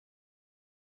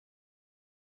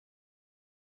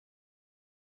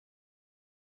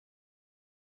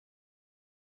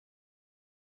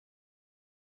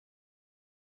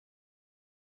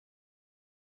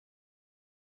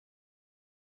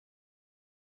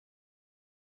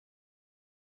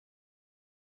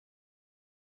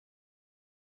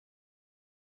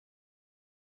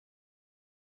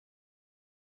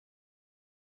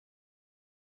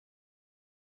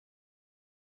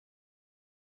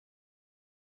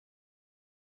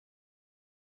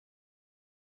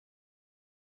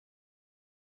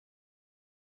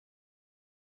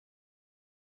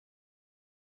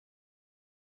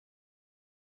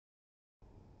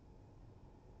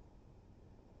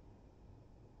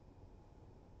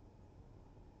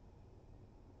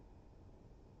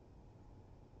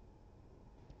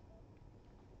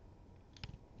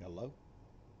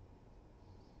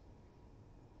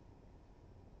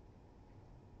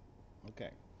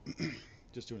Okay.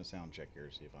 Just doing a sound check here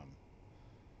to see if I'm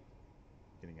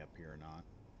getting up here or not.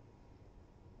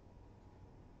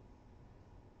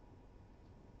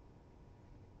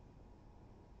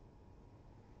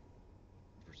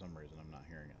 For some reason, I'm not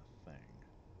hearing a thing.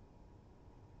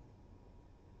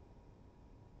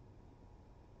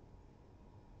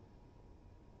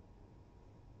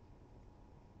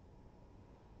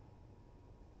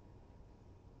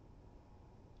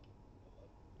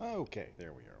 Okay,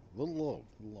 there we are. A little low,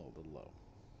 little low, little low.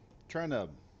 Trying to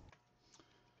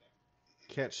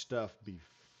catch stuff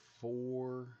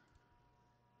before.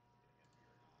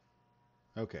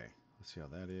 Okay, let's see how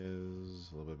that is.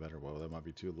 A little bit better. Whoa, that might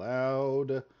be too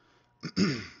loud.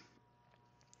 I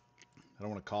don't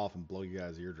want to cough and blow you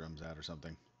guys' eardrums out or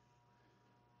something.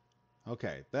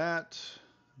 Okay,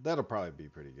 that'll probably be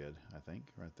pretty good, I think,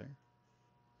 right there.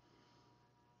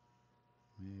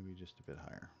 Maybe just a bit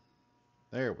higher.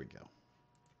 There we go.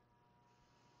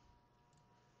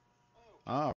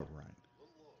 All right.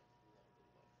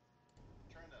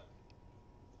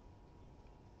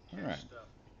 All right.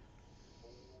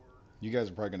 You guys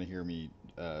are probably going to hear me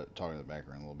talking in the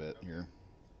background a little bit here.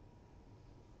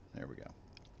 There we go.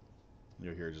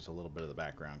 You'll hear just a little bit of the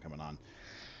background coming on.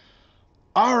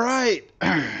 All right.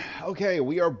 Okay,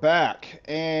 we are back.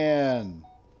 And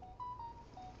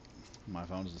my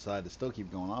phone's decided to still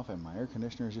keep going off, and my air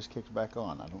conditioner is just kicked back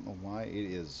on. I don't know why.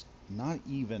 It is not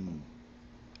even.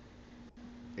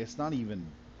 It's not even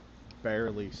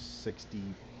barely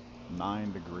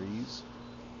 69 degrees.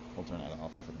 We'll turn that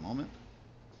off for the moment.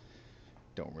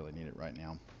 Don't really need it right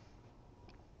now.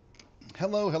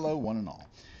 Hello, hello, one and all.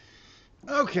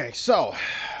 Okay, so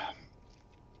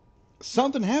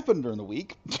something happened during the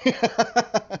week.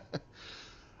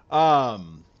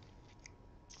 um,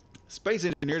 Space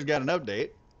Engineers got an update,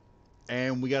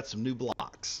 and we got some new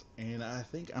blocks. And I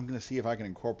think I'm going to see if I can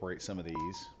incorporate some of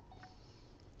these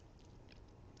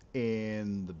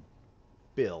in the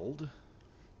build.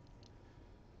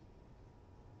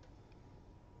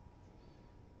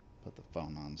 Put the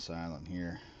phone on silent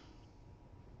here.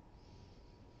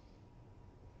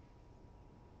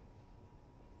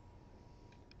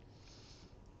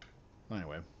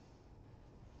 Anyway,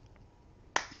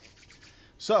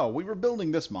 so we were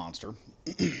building this monster,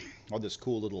 or this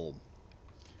cool little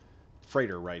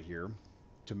freighter right here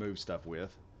to move stuff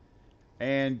with.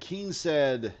 And Keen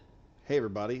said, "Hey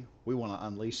everybody, we want to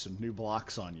unleash some new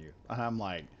blocks on you." And I'm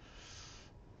like,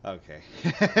 "Okay."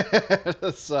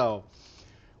 So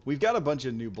we've got a bunch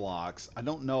of new blocks. I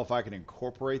don't know if I can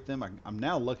incorporate them. I'm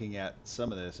now looking at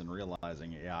some of this and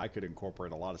realizing, yeah, I could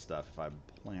incorporate a lot of stuff if I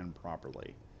plan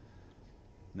properly.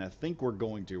 And I think we're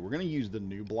going to. We're going to use the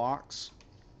new blocks.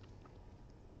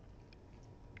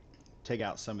 Take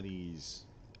out some of these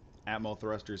Atmo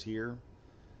thrusters here.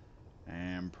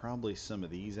 And probably some of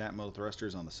these Atmo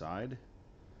thrusters on the side.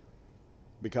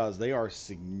 Because they are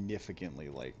significantly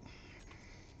late.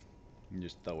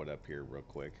 Just throw it up here real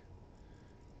quick.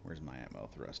 Where's my Atmo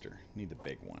thruster? Need the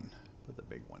big one. Put the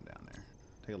big one down there.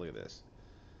 Take a look at this.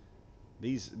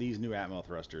 These new Atmo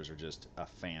thrusters are just a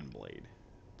fan blade,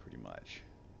 pretty much.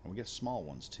 And we get small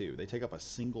ones too. They take up a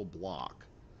single block,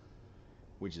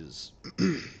 which is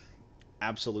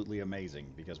absolutely amazing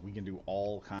because we can do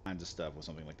all kinds of stuff with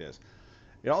something like this.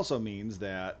 It also means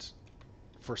that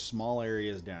for small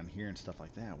areas down here and stuff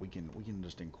like that, we can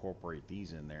just incorporate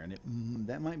these in there, and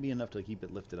that might be enough to keep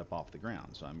it lifted up off the ground.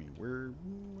 So I mean, we're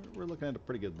looking at a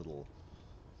pretty good little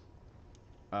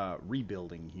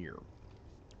rebuilding here,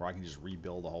 where I can just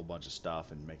rebuild a whole bunch of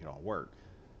stuff and make it all work.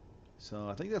 So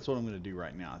I think that's what I'm going to do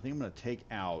right now. I think I'm going to take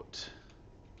out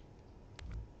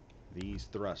these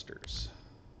thrusters,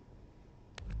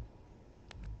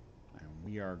 and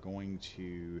we are going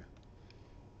to.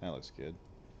 That looks good.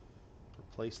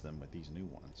 Replace them with these new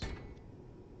ones.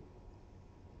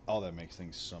 Oh, that makes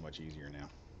things so much easier now.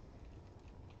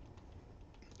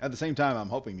 At the same time, I'm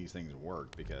hoping these things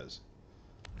work because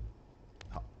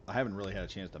I haven't really had a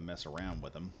chance to mess around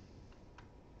with them.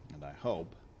 And I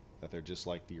hope that they're just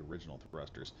like the original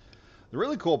thrusters. The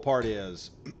really cool part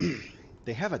is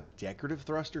they have a decorative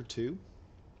thruster too.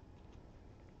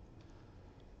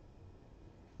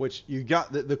 Which you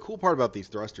got the cool part about these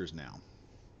thrusters now.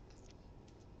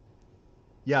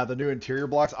 Yeah, the new interior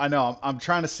blocks. I know. I'm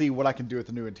trying to see what I can do with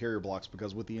the new interior blocks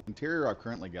because with the interior I've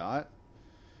currently got,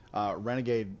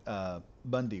 Renegade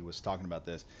Bundy was talking about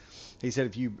this. He said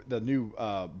if you the new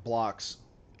blocks,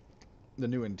 the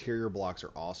new interior blocks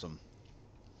are awesome.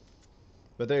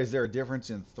 But is there a difference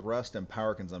in thrust and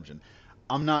power consumption?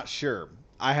 I'm not sure.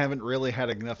 I haven't really had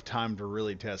enough time to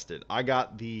really test it.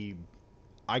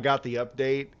 I got the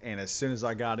update, and as soon as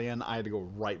I got in, I had to go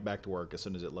right back to work as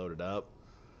soon as it loaded up.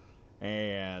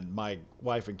 And my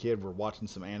wife and kid were watching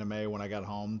some anime when I got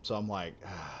home, so I'm like,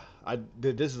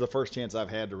 this is the first chance I've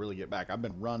had to really get back. I've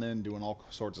been running, doing all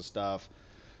sorts of stuff,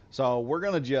 so we're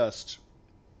gonna just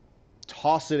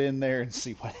toss it in there and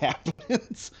see what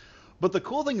happens. But the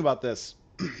cool thing about this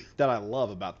that I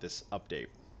love about this update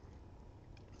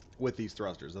with these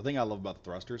thrusters, the thing I love about the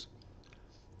thrusters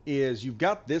is you've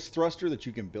got this thruster that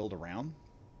you can build around,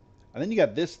 and then you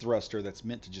got this thruster that's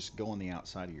meant to just go on the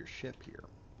outside of your ship here.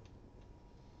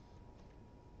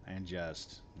 And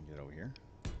just get over here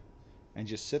and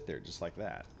just sit there just like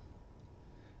that.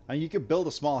 And you could build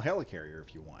a small helicarrier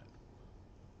if you want.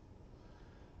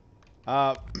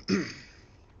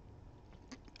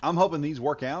 I'm hoping these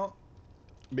work out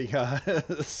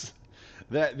because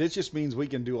this just means we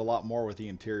can do a lot more with the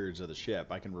interiors of the ship.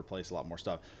 I can replace a lot more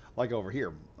stuff. Like over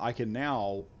here, I can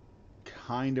now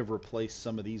kind of replace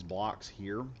some of these blocks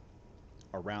here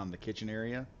around the kitchen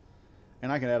area,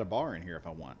 and I can add a bar in here if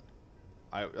I want.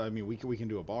 I mean, we can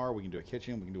do a bar, we can do a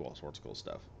kitchen, we can do all sorts of cool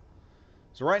stuff.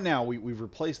 So right now, we've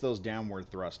replaced those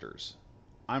downward thrusters.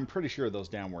 I'm pretty sure those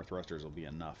downward thrusters will be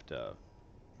enough to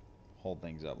hold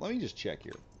things up. Let me just check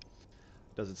here.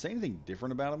 Does it say anything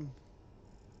different about them?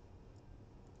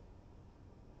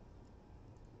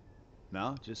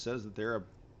 No, it just says that they're a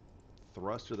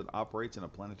thruster that operates in a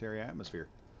planetary atmosphere.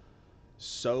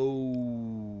 So,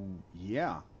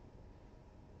 yeah.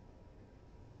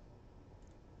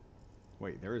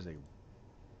 Wait, there is a...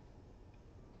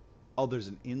 Oh, there's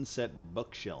an inset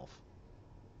bookshelf.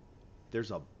 There's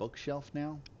a bookshelf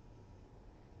now?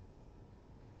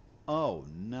 Oh,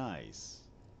 nice.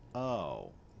 Oh,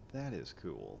 that is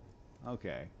cool.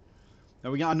 Okay.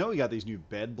 Now I know we got these new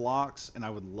bed blocks, and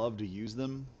I would love to use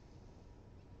them.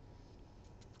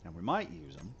 And we might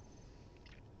use them.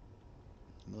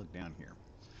 Let me look down here.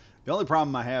 The only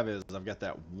problem I have is I've got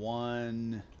that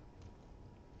one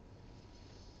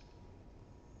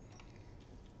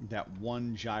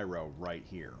gyro right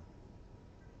here.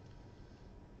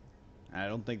 And I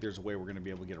don't think there's a way we're going to be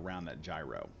able to get around that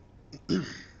gyro.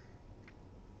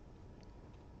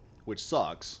 Which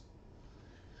sucks.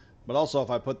 But also, if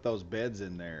I put those beds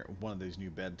in there, one of these new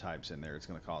bed types in there, it's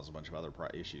going to cause a bunch of other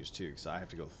issues too, because I have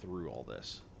to go through all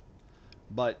this.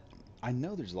 But I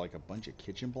know there's like a bunch of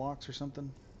kitchen blocks or something.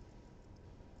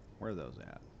 Where are those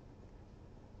at?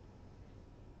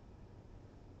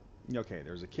 Okay,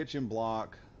 there's a kitchen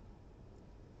block.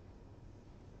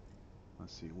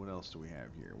 Let's see, what else do we have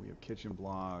here? We have kitchen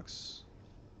blocks.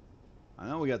 I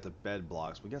know we got the bed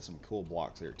blocks. We got some cool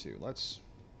blocks there too. Let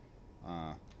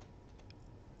me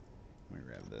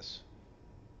grab this.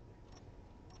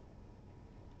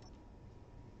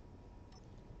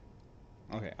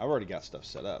 Okay, I've already got stuff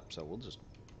set up, so we'll just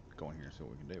go in here and see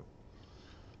what we can do.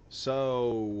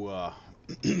 So,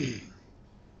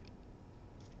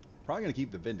 probably going to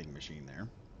keep the vending machine there.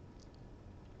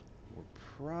 We're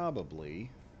probably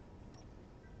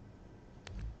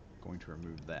going to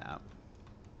remove that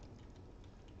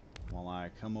while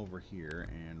I come over here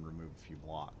and remove a few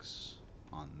blocks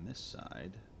on this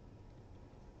side.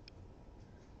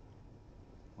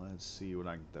 Let's see what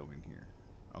I can throw in here.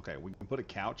 Okay, we can put a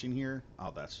couch in here. Oh,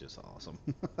 that's just awesome.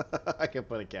 I can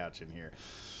put a couch in here.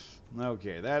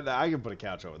 Okay, that I can put a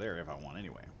couch over there if I want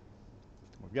anyway.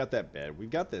 We've got that bed. We've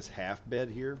got this half bed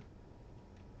here.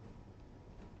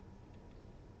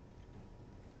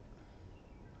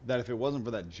 That if it wasn't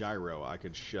for that gyro, I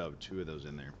could shove 2 of those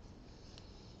in there.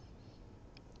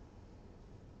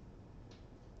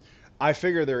 I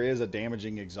figure there is a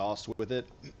damaging exhaust with it.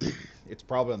 It's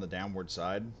probably on the downward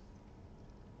side.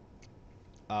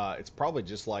 It's probably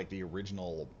just like the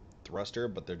original thruster,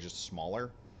 but they're just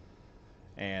smaller.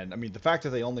 And I mean, the fact that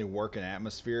they only work in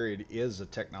atmosphere, it is a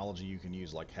technology you can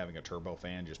use, like having a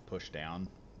turbofan just push down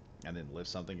and then lift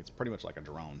something. It's pretty much like a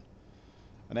drone.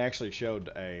 And they actually showed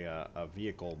a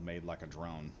vehicle made like a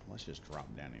drone. Let's just drop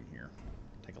down in here.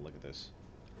 Take a look at this.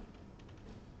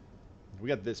 We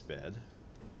got this bed.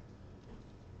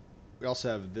 We also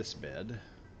have this bed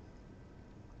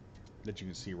that you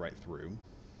can see right through.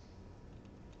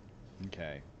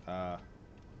 Okay. If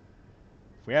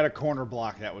we had a corner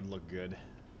block, that would look good.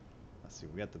 Let's see.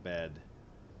 We got the bed.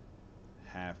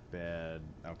 Half bed.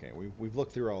 Okay, we've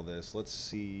looked through all this. Let's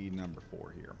see number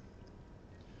 4 here.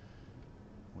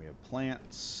 We have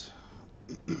plants.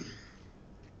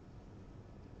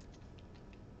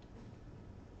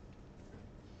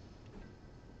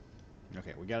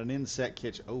 Okay, we got an inset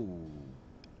kitchen. Oh,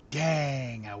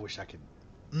 dang! I wish I could.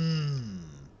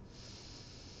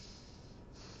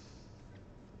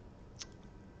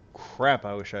 Crap!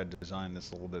 I wish I had designed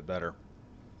this a little bit better.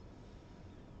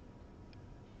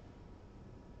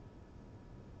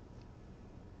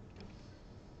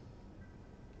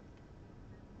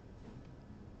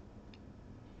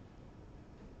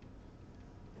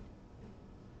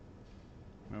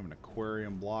 an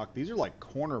aquarium block. These are like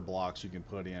corner blocks you can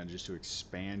put in just to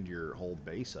expand your whole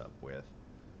base up with.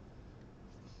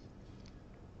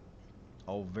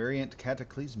 Oh, Variant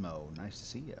Cataclysmo. Nice to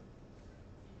see you.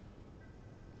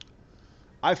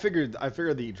 I figured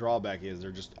the drawback is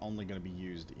they're just only going to be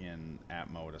used in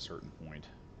Atmo at a certain point.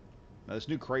 Now this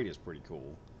new crate is pretty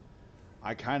cool.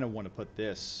 I kind of want to put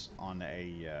this on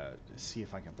a see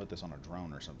if I can put this on a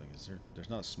drone or something. There's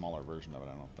not a smaller version of it,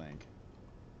 I don't think.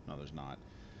 No, there's not.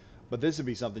 But this would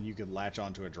be something you could latch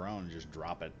onto a drone and just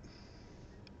drop it.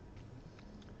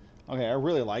 Okay, I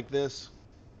really like this.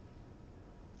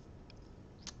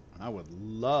 I would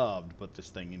love to put this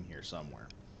thing in here somewhere.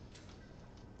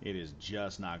 It is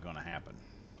just not going to happen.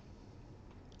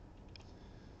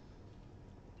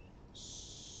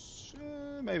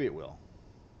 Maybe it will.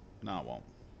 No, it won't.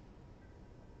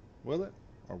 Will it?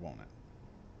 Or won't it?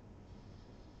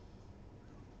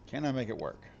 Can I make it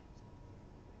work?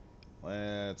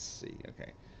 Let's see.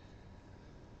 Okay.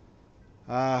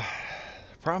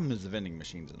 Problem is the vending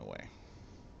machine's in the way.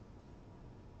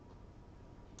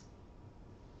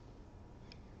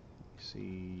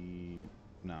 See.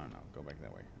 No, go back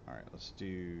that way. Alright, let's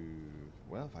do...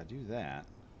 Well, if I do that...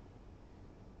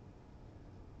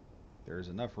 There's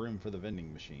enough room for the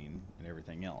vending machine and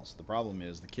everything else. The problem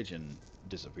is the kitchen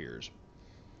disappears.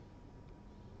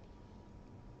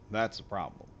 That's the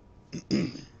problem.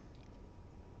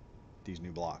 These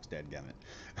new blocks, dadgummit.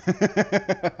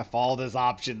 All those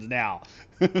options now.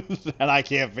 And I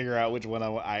can't figure out which one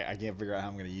I can't figure out how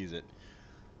I'm going to use it.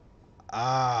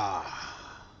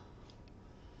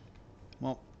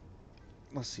 Well,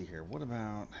 let's see here. What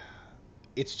about...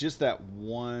 It's just that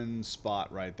one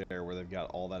spot right there where they've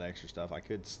got all that extra stuff. I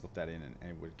could slip that in and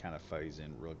it would kind of phase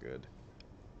in real good.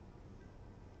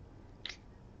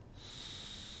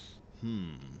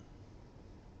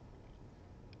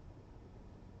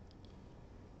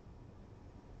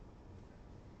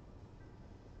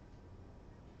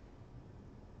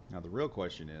 Now the real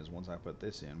question is, once I put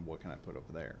this in, what can I put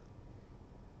over there?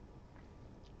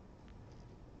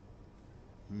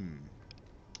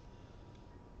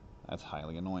 That's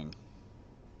highly annoying.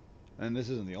 And this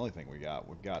isn't the only thing we got.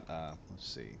 We've got, let's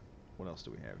see, what else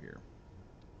do we have here?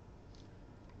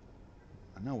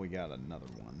 I know we got another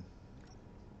one.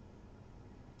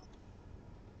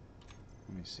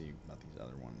 Let me see about these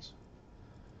other ones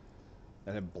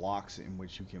that have blocks in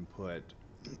which you can put.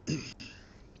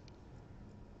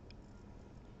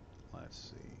 Let's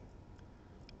see.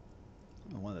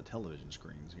 Oh, one of the television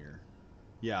screens here.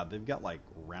 Yeah, they've got like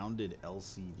rounded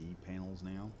LCD panels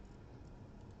now.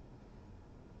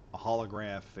 A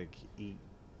holographic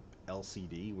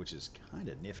LCD, which is kind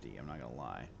of nifty, I'm not gonna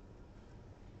lie.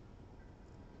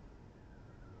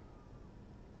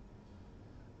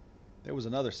 There was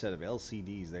another set of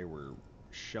LCDs they were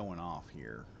showing off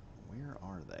here. Where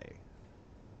are they?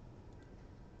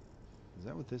 Is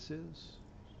that what this is?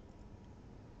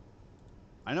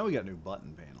 I know we got new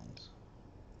button panels.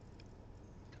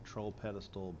 Control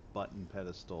pedestal, button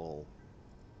pedestal.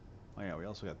 Oh yeah, we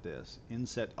also got this.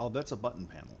 Inset. Oh, that's a button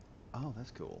panel. Oh,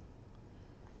 that's cool.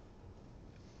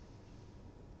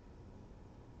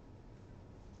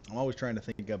 I'm always trying to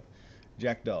think up,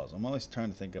 Jack Dawes, I'm always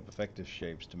trying to think up effective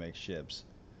shapes to make ships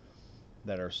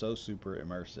that are so super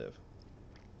immersive.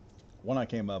 One I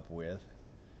came up with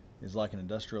is like an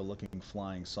industrial looking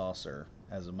flying saucer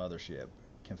as a mothership.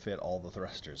 Can fit all the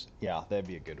thrusters. Yeah, that'd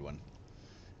be a good one.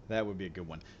 That would be a good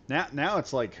one. Now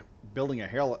it's like building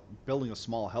a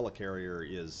small helicarrier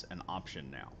is an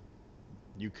option now.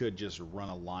 You could just run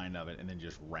a line of it and then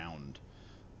just round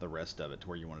the rest of it to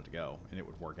where you want it to go, and it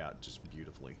would work out just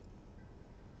beautifully.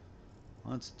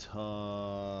 Let's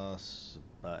toss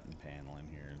a button panel in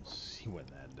here and see what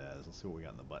that does. Let's see what we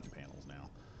got in the button panels now.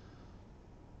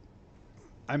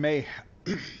 I may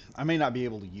I may not be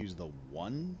able to use the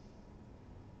one,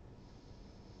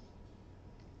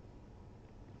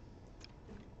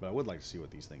 but I would like to see what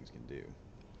these things can do.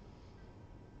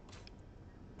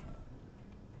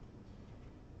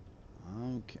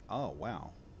 Okay. Oh,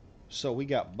 wow. So we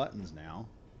got buttons now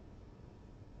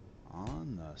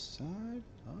on the side.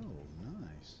 Oh,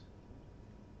 nice.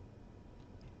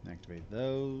 Activate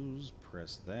those.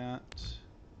 Press that.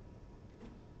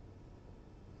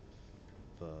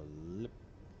 Flip.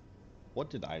 What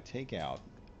did I take out?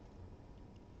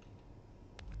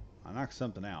 I knocked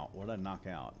something out. What did I knock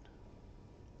out?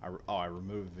 I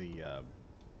removed the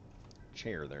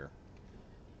chair there.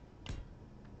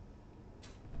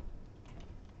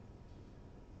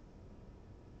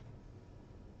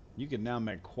 You can now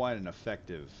make quite an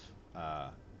effective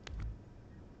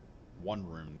one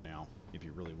room now, if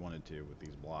you really wanted to, with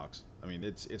these blocks. I mean,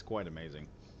 it's quite amazing.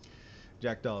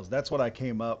 Jackdaws. That's what I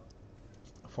came up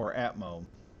for Atmo,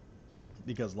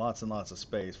 because lots and lots of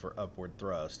space for upward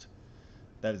thrust.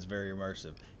 That is very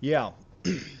immersive. Yeah,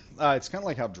 it's kind of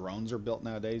like how drones are built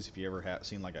nowadays. If you ever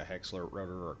seen like a Hexler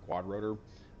rotor or a quad rotor,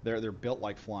 they're built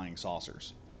like flying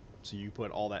saucers. So you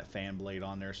put all that fan blade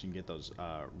on there, so you can get those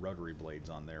rotary blades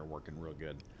on there working real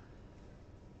good.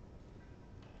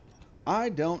 I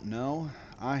don't know.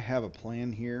 I have a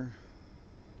plan here.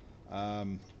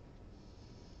 Um,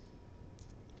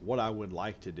 what I would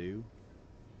like to do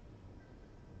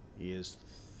is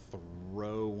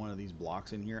throw one of these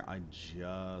blocks in here. I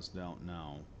just don't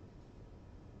know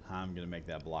how I'm going to make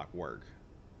that block work.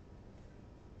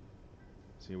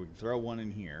 See, we can throw one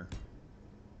in here,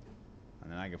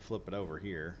 and then I can flip it over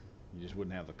here. You just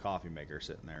wouldn't have the coffee maker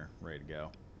sitting there ready to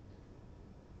go.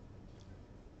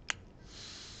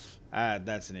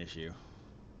 That's an issue.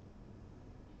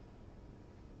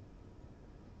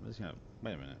 I'm just gonna,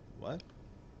 wait a minute, what?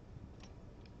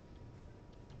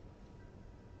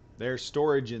 There's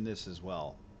storage in this as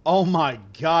well. Oh my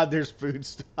god, there's food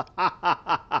stuff.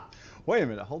 Wait a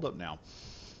minute, hold up now.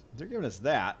 They're giving us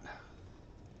that.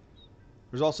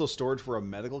 There's also storage for a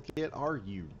medical kit? Are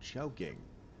you joking?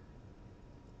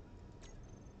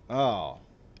 Oh.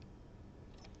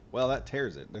 Well, that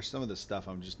tears it. There's some of this stuff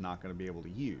I'm just not going to be able to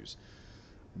use,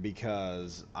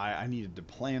 because I needed to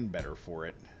plan better for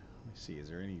it. Let me see, is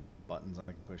there any buttons I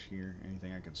can push here?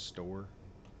 Anything I can store?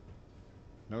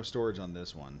 No storage on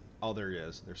this one. Oh, there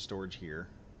is. There's storage here.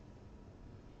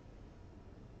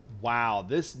 Wow,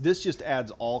 this just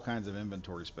adds all kinds of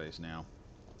inventory space now.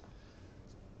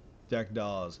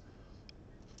 Jackdaws.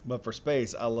 But for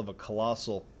space, I love a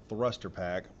colossal thruster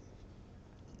pack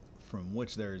from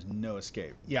which there is no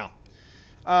escape. Yeah.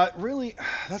 Really,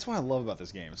 that's what I love about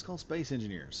this game. It's called Space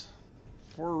Engineers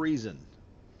for a reason.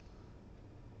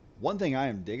 One thing I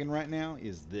am digging right now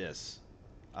is this.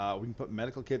 We can put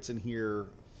medical kits in here,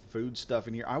 food stuff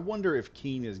in here. I wonder if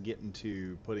Keen is getting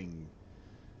to putting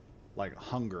like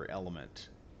hunger element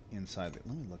inside. Let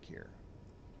me look here.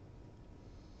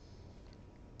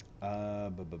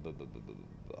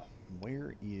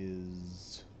 Where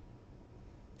is...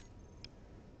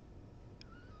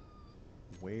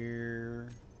 Where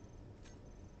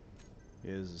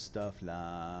is stuff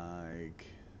like...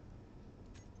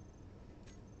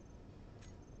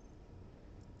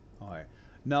 Alright.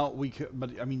 No, we could,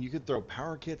 but I mean, you could throw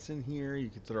power kits in here. You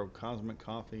could throw cosmic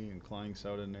coffee and Klein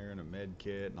soda in there, and a med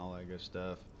kit and all that good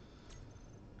stuff.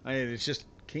 I mean, it's just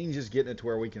Keen's just getting it to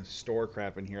where we can store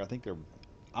crap in here. I think they're...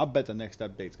 I'll bet the next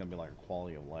update's gonna be like a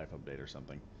quality of life update or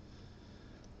something.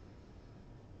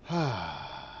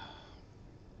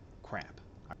 Crap.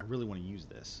 I really want to use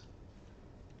this.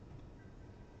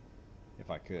 If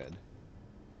I could.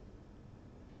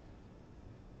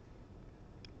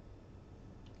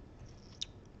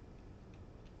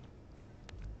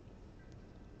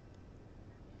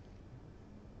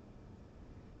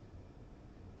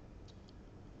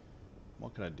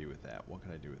 What could I do with that? What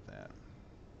could I do with that?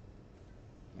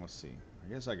 Let's see.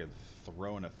 I guess I could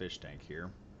throw in a fish tank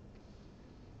here.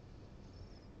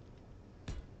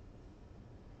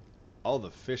 Oh,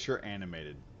 the fish are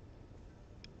animated.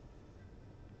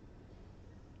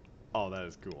 Oh, that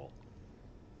is cool.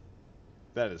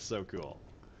 That is so cool.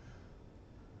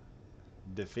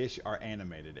 The fish are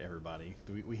animated, everybody.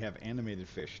 We have animated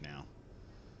fish now.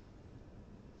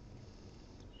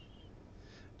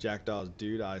 Jackdaws,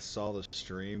 dude, I saw the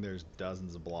stream. There's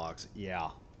dozens of blocks. Yeah.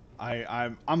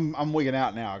 I'm wigging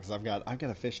out now because I've got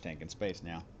a fish tank in space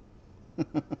now.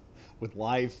 With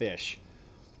live fish.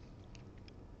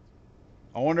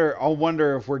 I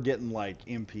wonder if we're getting like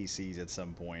NPCs at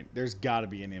some point. There's got to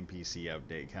be an NPC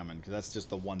update coming, because that's just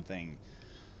the one thing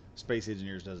Space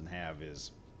Engineers doesn't have,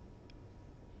 is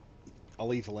a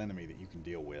lethal enemy that you can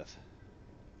deal with.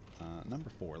 Number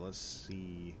 4, let's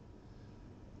see.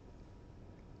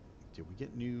 Did we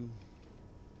get new?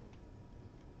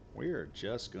 We're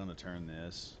just gonna turn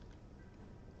this.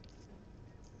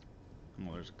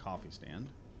 Oh, there's a coffee stand.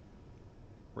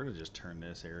 We're gonna just turn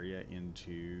this area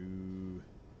into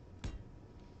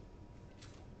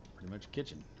pretty much a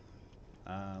kitchen.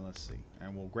 Let's see,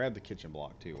 and we'll grab the kitchen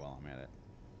block too while I'm at it.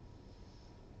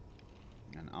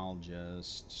 And I'll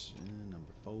just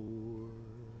number 4.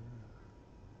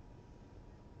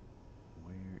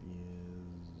 Where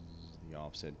is the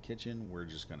offset kitchen? We're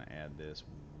just gonna add this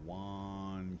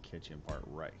one kitchen part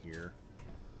right here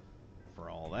for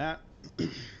all that.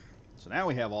 So now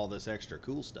we have all this extra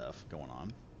cool stuff going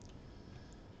on.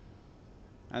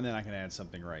 And then I can add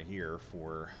something right here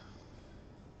for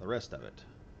the rest of it.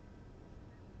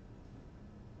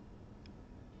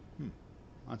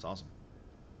 That's awesome.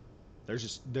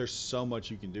 There's so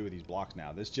much you can do with these blocks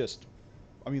now. This just,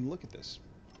 I mean, look at this.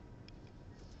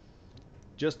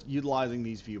 Just utilizing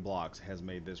these few blocks has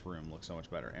made this room look so much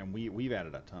better. And we've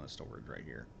added a ton of storage right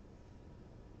here.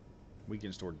 We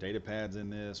can store data pads in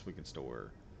this. We can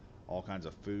store all kinds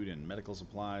of food and medical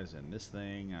supplies in this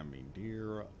thing. I mean,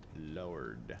 dear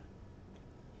Lord.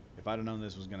 If I'd have known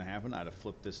this was going to happen, I'd have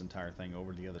flipped this entire thing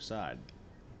over to the other side.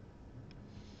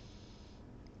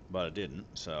 But I didn't,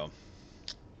 so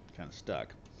kind of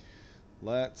stuck.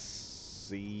 Let's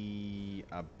see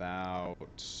about...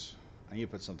 I need to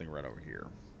put something right over here.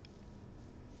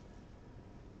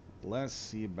 Let's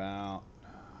see about...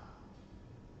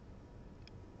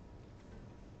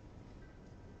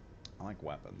 I like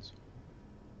weapons.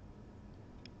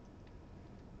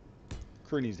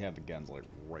 Crew needs to have the guns like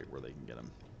right where they can get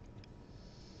them.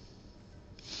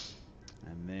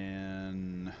 And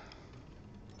then...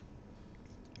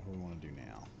 what do we want to do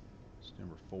now? It's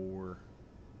number 4.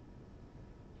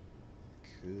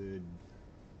 Could...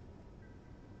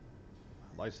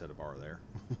 I'd like to set a bar there.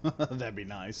 That'd be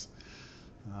nice.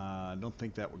 I don't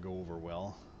think that would go over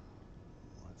well.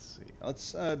 Let's see.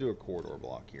 Let's do a corridor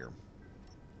block here.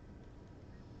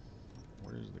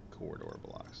 Where's the corridor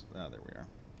blocks? Ah, there we are.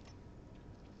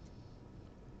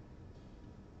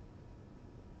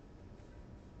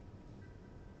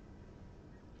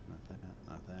 Not that,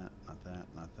 not that, not that,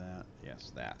 not that.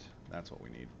 Yes, that. That's what we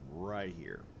need right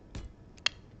here.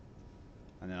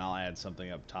 And then I'll add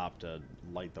something up top to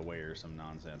light the way or some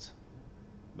nonsense.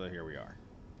 But here we are.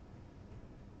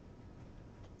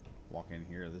 Walk in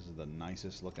here. This is the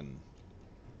nicest looking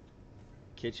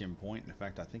kitchen point. In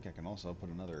fact, I think I can also put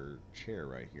another chair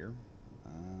right here.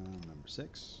 Number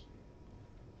 6.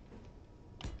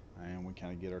 And we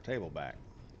kind of get our table back.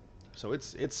 So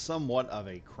it's somewhat of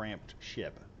a cramped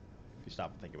ship. If you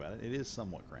stop and think about it, it is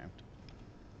somewhat cramped.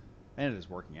 And it is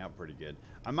working out pretty good.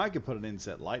 I might could put an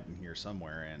inset light in here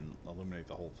somewhere and illuminate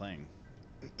the whole thing.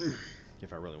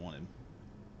 If I really wanted.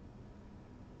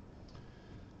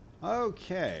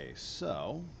 Okay,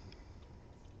 so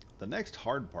the next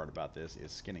hard part about this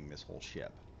is skinning this whole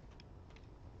ship.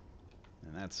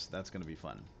 And that's going to be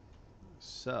fun.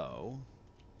 So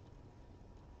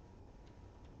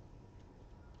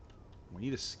we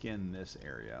need to skin this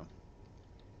area.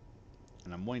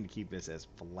 And I'm wanting to keep this as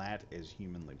flat as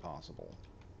humanly possible.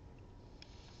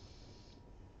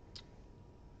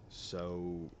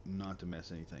 So not to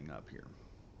mess anything up here.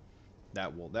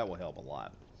 That will help a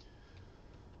lot.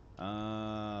 One,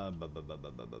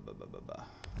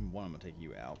 I'm gonna take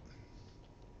you out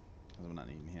because I'm not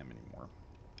needing him anymore.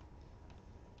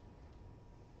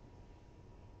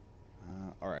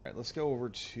 All right, let's go over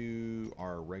to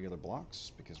our regular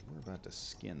blocks because we're about to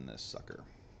skin this sucker.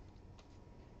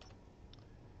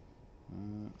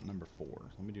 Number 4.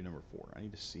 Let me do number 4. I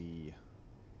need to see.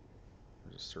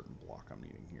 There's a certain block I'm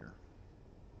needing here.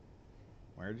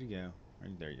 Where did you go?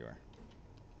 There you are.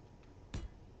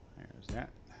 There's that,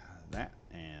 that,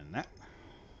 and that.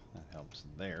 That helps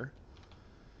there.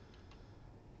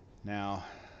 Now,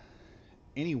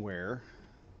 anywhere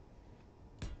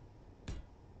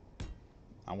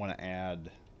I want to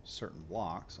add certain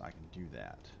blocks, I can do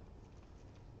that.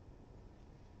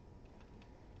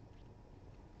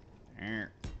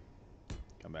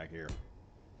 Come back here.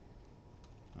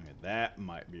 Okay, that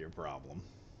might be a problem.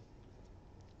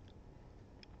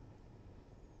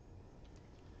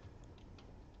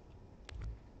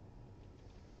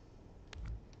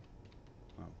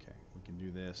 Okay, we can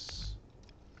do this.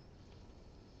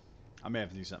 I may have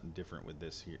to do something different with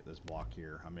this here, this block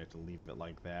here. I may have to leave it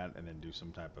like that and then do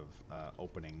some type of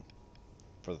opening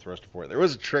for the thruster port. There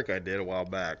was a trick I did a while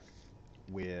back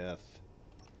with,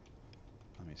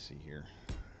 let me see here.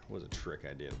 It was a trick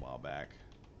I did a while back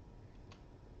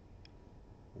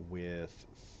with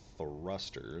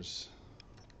thrusters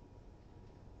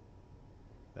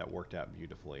that worked out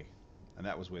beautifully. And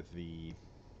that was with the,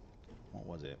 what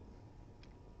was it?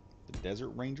 The Desert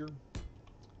Ranger?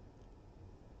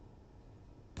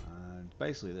 It's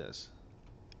basically this.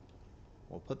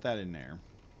 We'll put that in there.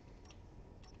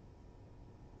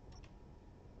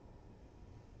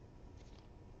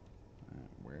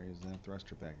 Where is that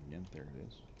thruster pack again? There it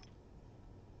is.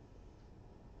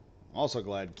 I'm also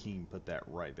glad King put that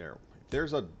right there.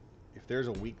 If there's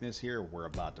a weakness here, we're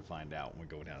about to find out when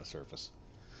we go down the surface.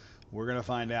 We're gonna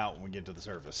find out when we get to the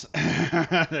surface.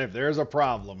 If there's a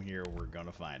problem here, we're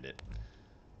gonna find it.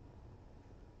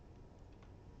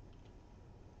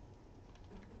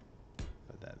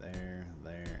 Put that there,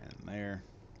 there, and there.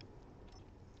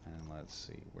 And let's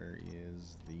see, where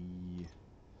is the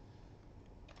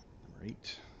number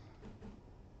 8?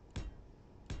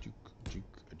 Juke, juke,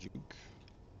 a juke.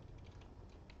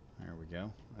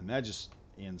 And that just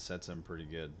insets them pretty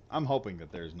good. I'm hoping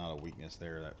that there's not a weakness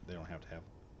there that they don't have to have.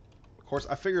 Of course,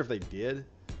 I figure if they did,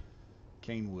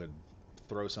 Kane would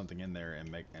throw something in there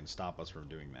and stop us from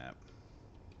doing that.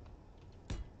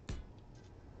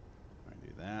 I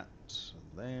do that. So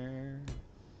there.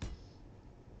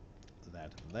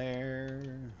 That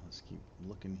there. Let's keep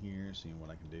looking here, seeing what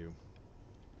I can do.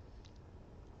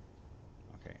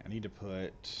 Okay, I need to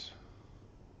put...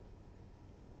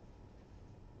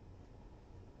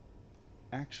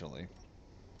 Actually,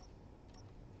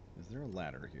 is there a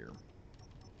ladder here?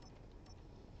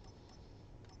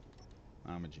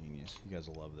 I'm a genius. You guys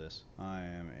will love this. I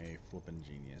am a flippin'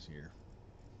 genius here.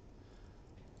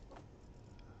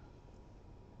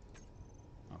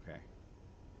 Okay.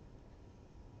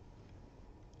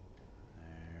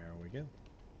 There we go.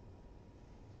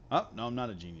 Oh, no, I'm not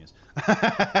a genius.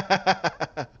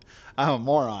 I'm a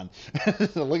moron.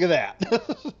 Look at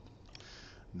that.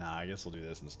 Nah, I guess we'll do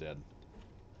this instead.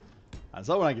 I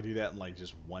thought when I could do that in like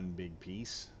just one big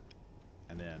piece,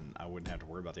 and then I wouldn't have to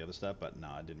worry about the other stuff, but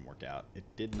no, it didn't work out. It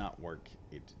did not work.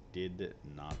 It did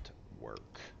not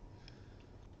work.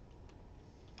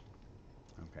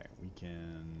 Okay, we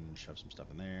can shove some stuff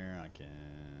in there. I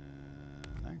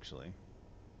can actually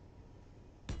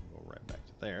go right back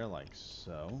to there, like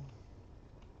so.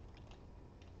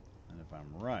 And if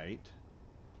I'm right,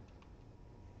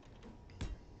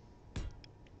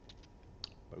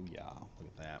 booyah,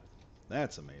 look at that.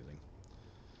 That's amazing.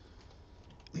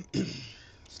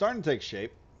 Starting to take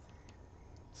shape.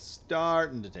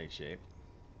 Starting to take shape.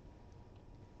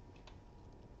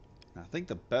 I think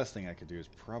the best thing I could do is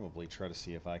probably try to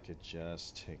see if I could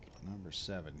just take number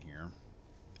 7 here.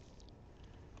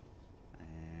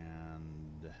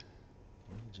 And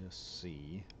we'll just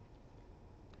see.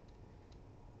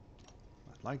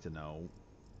 I'd like to know,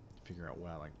 figure out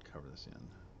what I'd like to cover this in.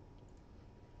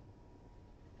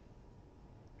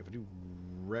 If I do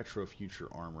retro future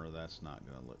armor, that's not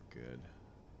going to look good.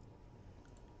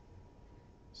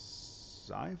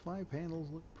 Sci-fi panels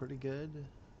look pretty good.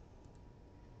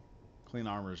 Clean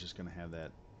armor is just going to have that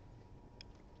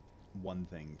one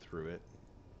thing through it.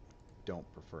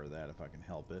 Don't prefer that if I can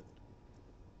help it.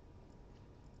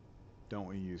 Don't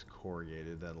we use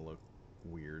corrugated? That'll look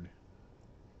weird.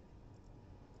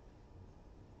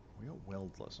 We got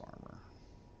weldless armor.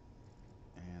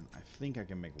 And I think I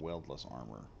can make weldless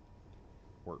armor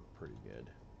work pretty good.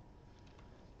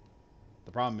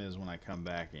 The problem is when I come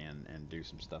back in and do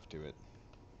some stuff to it.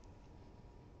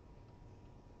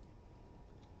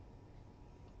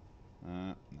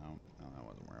 No, that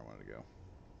wasn't where I wanted to go.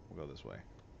 We'll go this way.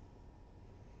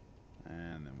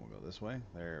 And then we'll go this way.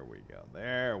 There we go.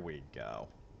 There we go.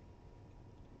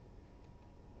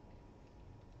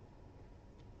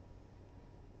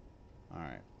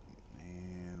 Alright.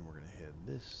 And we're going to head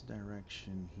this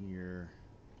direction here.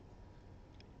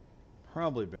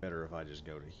 Probably better if I just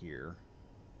go to here.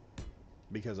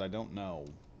 Because I don't know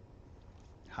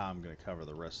how I'm going to cover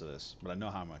the rest of this. But I know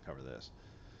how I'm going to cover this.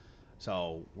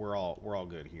 So we're all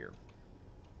good here.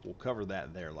 We'll cover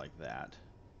that there like that.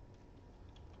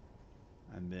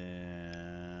 And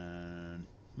then,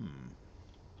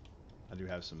 I do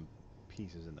have some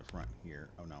pieces in the front here.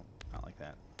 Oh no, not like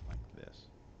that. Like this.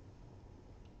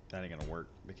 That ain't gonna work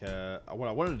because what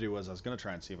I wanted to do was I was gonna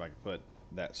try and see if I could put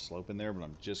that slope in there, but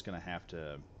I'm just gonna have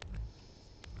to.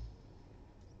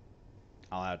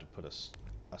 I'll have to put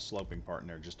a sloping part in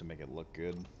there just to make it look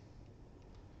good.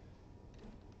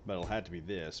 But it'll have to be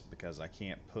this because I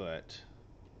can't put.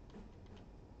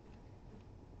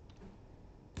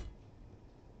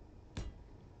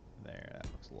 There, that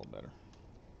looks a little better.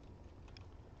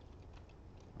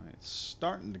 Alright, it's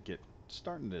starting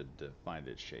to find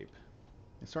its shape.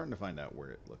 It's starting to find out where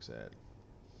it looks at.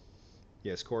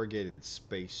 Yes, corrugated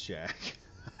space shack.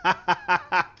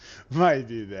 Might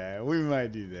do that. We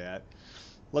might do that.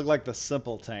 Look like the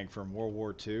simple tank from World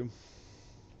War II.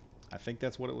 I think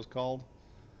that's what it was called.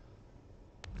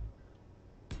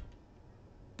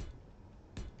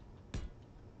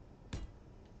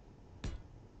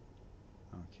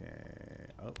 Okay.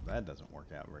 Oh, that doesn't work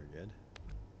out very good.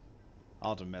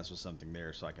 I'll have to mess with something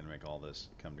there so I can make all this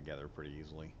come together pretty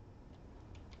easily.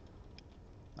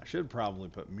 I should probably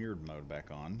put mirrored mode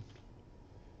back on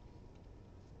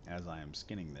as I am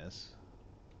skinning this.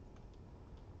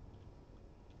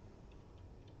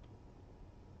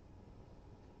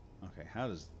 Okay, how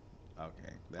does...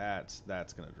 Okay, that's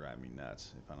gonna drive me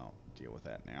nuts if I don't deal with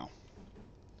that now.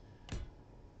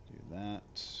 Do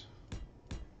that.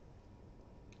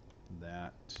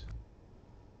 That.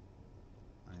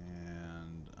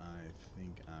 And I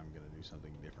think I'm gonna do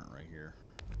something different right here.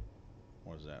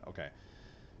 What is that? Okay.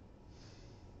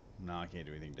 No, I can't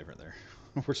do anything different there.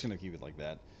 We're just gonna keep it like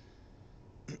that.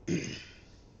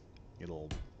 It'll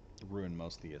ruin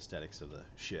most of the aesthetics of the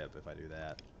ship if I do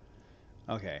that.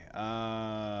 Okay,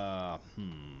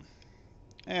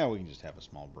 yeah, we can just have a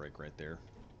small break right there,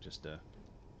 just to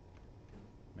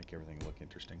make everything look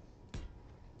interesting.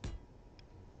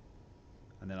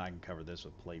 And then I can cover this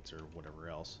with plates or whatever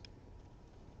else.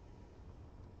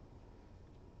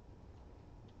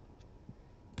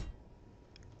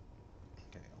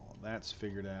 Okay, all of that's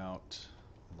figured out.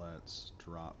 Let's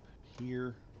drop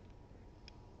here.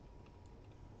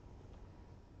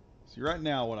 See, right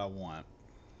now what I want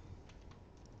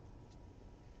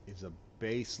is a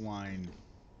baseline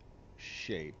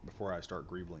shape before I start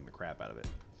greebling the crap out of it.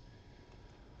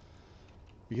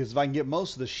 Because if I can get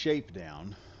most of the shape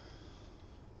down,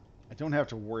 I don't have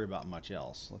to worry about much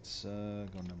else. Let's go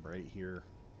number 8 here.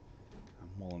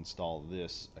 We'll install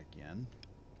this again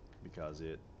because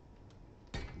it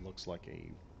looks like a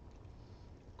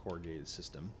corrugated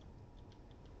system.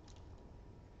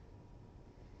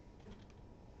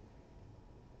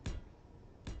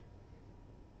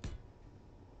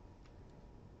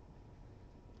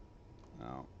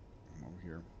 Oh, I'm over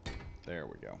here. There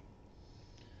we go.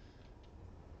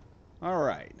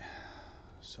 Alright.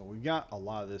 So we've got a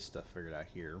lot of this stuff figured out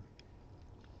here.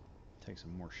 Take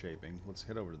some more shaping. Let's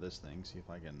head over to this thing, see if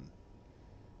I can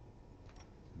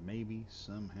maybe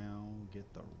somehow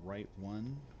get the right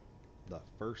one the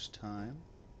first time.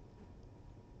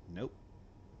 Nope.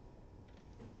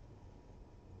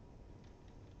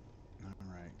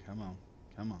 Alright, come on.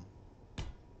 Come on.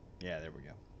 Yeah, there we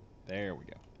go. There we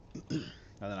go.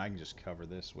 And then I can just cover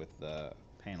this with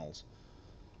panels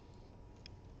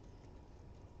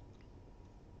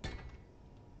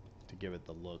to give it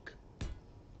the look.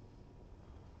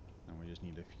 And we just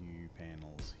need a few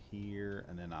panels here.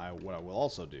 And then what I will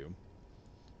also do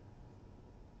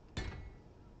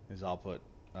is I'll put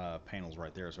panels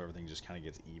right there so everything just kind of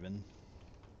gets even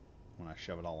when I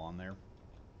shove it all on there.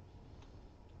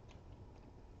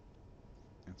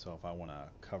 And so if I want to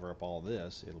cover up all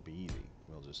this, it'll be easy.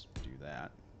 We'll just do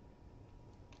that.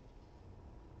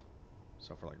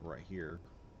 So for like right here,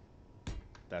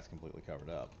 that's completely covered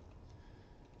up.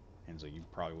 And so you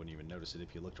probably wouldn't even notice it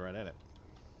if you looked right at it.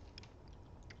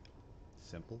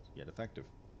 Simple, yet effective.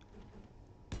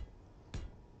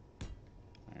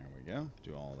 There we go.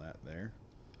 Do all that there.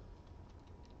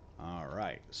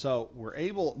 Alright, so we're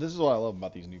able... This is what I love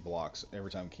about these new blocks.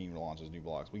 Every time King launches new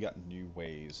blocks, we got new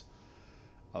ways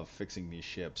of fixing these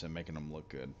ships and making them look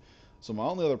good. So my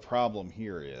only other problem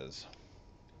here is...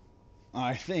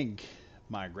 I think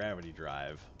my gravity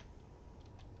drive...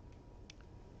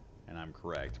 And I'm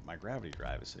correct. My gravity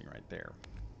drive is sitting right there.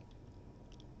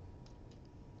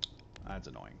 That's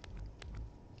annoying.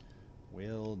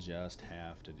 We'll just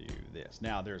have to do this.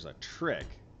 Now, there's a trick.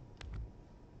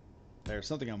 There's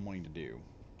something I'm wanting to do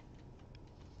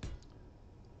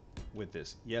with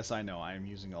this. Yes, I know. I am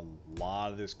using a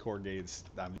lot of this corrugated...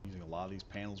 I'm using a lot of these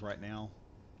panels right now.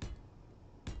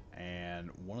 And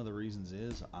one of the reasons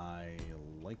is I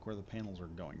like where the panels are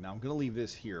going. Now, I'm going to leave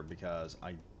this here because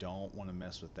I don't want to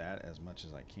mess with that as much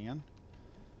as I can.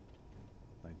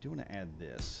 But I do want to add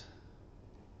this.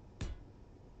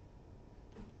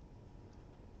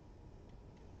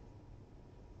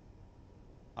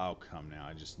 Oh, come now.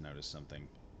 I just noticed something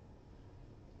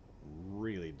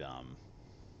really dumb.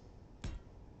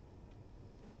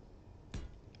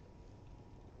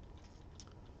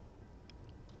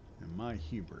 And my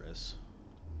hubris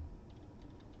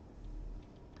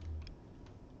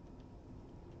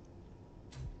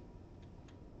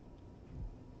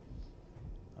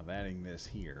of adding this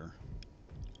here,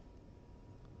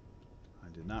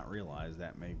 I did not realize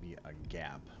that may be a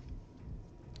gap.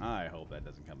 I hope that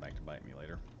doesn't come back to bite me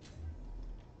later.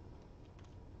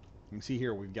 You can see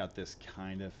here we've got this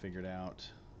kind of figured out,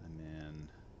 and then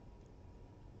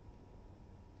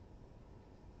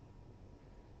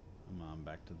come on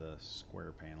back to the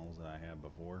square panels that I had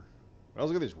before. But I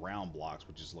also got these round blocks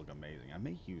which just look amazing. I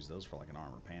may use those for like an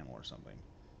armor panel or something.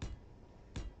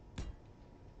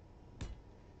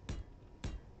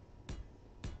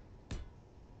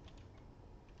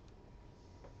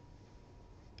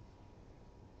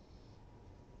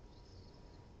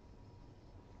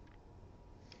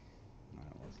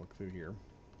 Alright, let's look through here.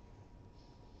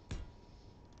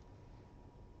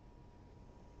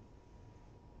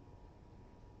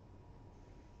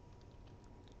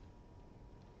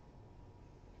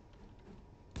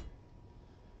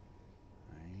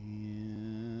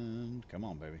 And come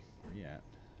on, baby. Where you at?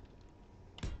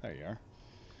 There you are.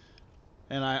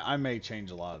 And I may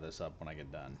change a lot of this up when I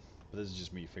get done. But this is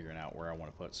just me figuring out where I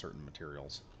want to put certain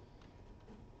materials.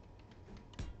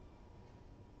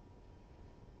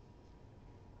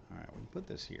 put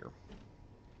this here?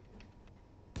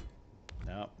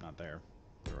 Nope, not there.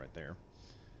 Put it right there.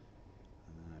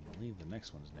 And I believe the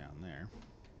next one's down there.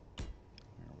 There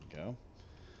we go.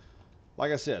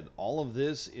 Like I said, all of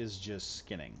this is just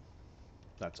skinning.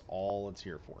 That's all it's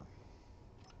here for.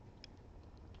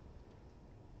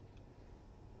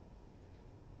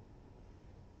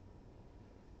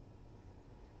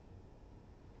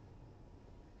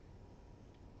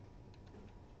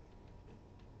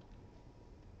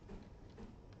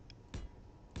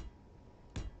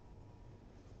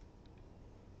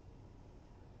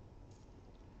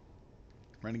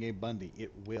 Renegade Bundy,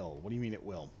 it will. What do you mean it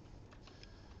will?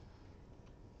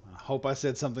 I hope I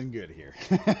said something good here.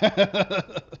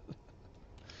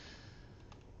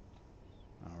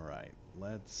 All right,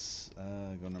 let's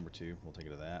go number 2. We'll take it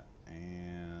to that.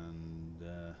 And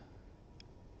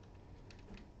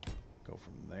go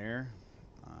from there.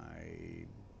 I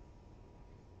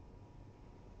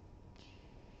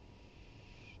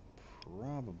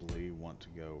probably want to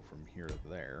go from here to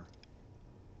there.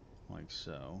 Like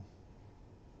so.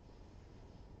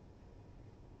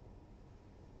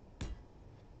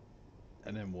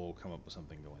 And then we'll come up with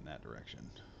something going that direction.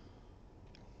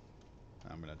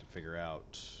 I'm going to have to figure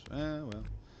out... well,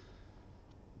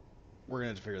 we're going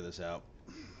to have to figure this out.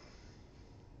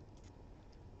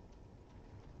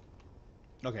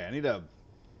 Okay, I need to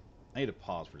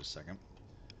pause for just a second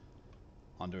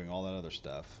on doing all that other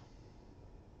stuff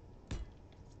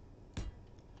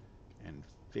and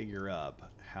figure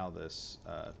up how this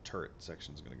turret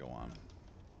section is going to go on.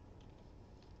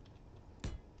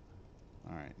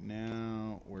 Alright,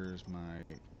 now where's my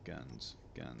guns?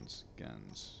 Guns.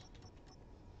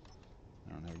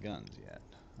 I don't have guns yet.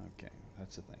 Okay,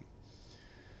 that's the thing.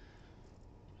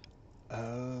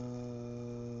 Oh,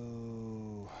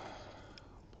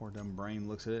 poor dumb brain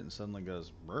looks at it and suddenly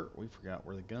goes, "Bert, we forgot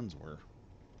where the guns were."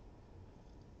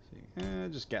 See,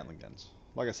 just Gatling guns.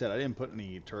 Like I said, I didn't put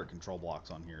any turret control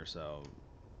blocks on here, so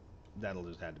that'll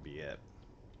just have to be it.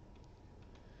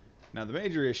 Now the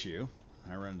major issue,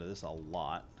 I run into this a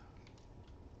lot.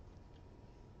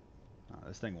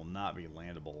 This thing will not be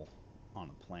landable on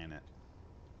a planet.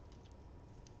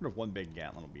 I wonder if one big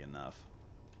Gatling will be enough.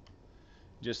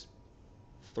 Just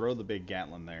throw the big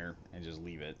Gatling there and just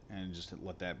leave it, and just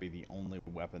let that be the only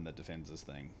weapon that defends this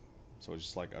thing. So it's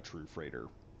just like a true freighter.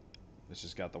 It's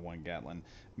just got the one Gatling,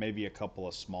 maybe a couple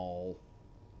of small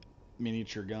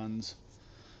miniature guns.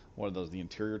 What are those? The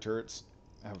interior turrets.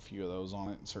 I have a few of those on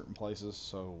it in certain places,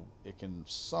 so it can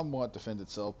somewhat defend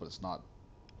itself, but it's not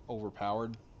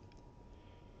overpowered.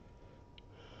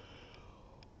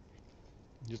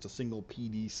 Just a single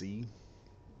PDC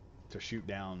to shoot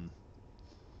down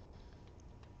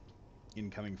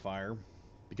incoming fire.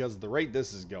 Because at the rate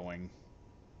this is going,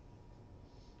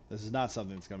 this is not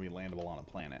something that's going to be landable on a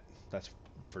planet. That's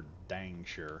for dang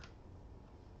sure.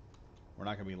 We're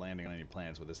not going to be landing on any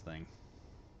planets with this thing.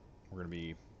 We're going to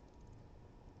be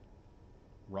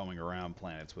roaming around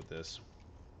planets with this.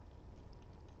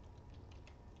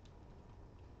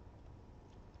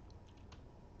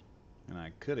 And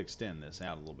I could extend this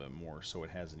out a little bit more so it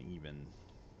has an even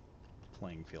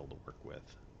playing field to work with.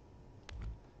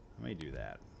 I may do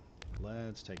that.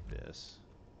 Let's take this,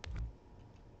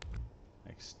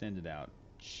 extend it out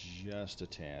just a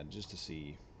tad, just to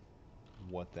see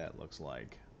what that looks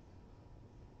like.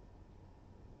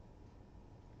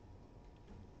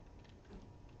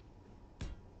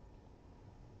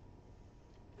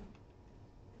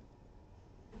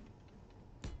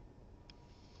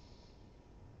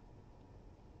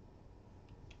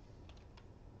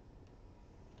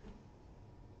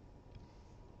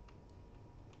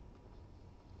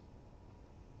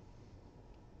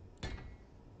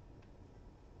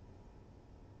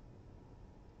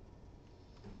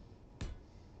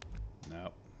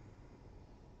 Nope.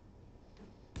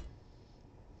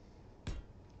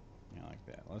 Yeah, like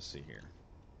that. Let's see here.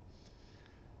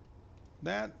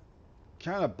 That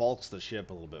kind of bulks the ship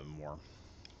a little bit more.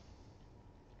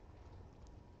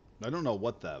 I don't know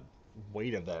what the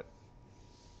weight of that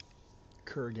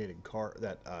corrugated car,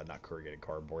 not corrugated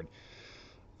cardboard.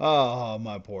 Oh,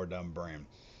 my poor dumb brain.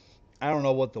 I don't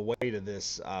know what the weight of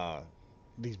this,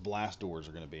 these blast doors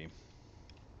are going to be.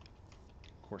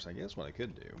 Of course, I guess what I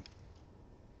could do,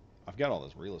 I've got all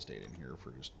this real estate in here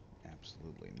for just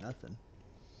absolutely nothing.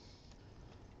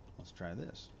 Let's try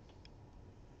this.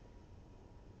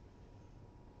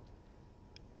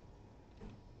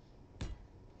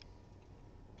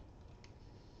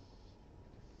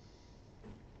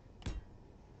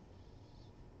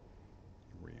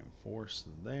 Reinforce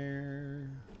there.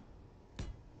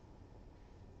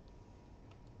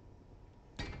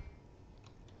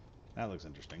 That looks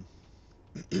interesting.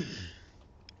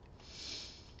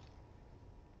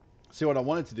 See, what I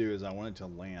wanted to do is I wanted to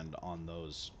land on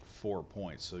those 4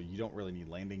 points, so you don't really need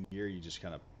landing gear. You just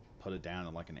kind of put it down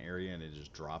in like an area, and it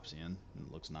just drops in, and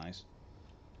it looks nice.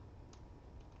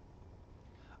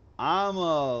 I'm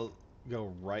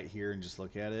go right here and just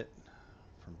look at it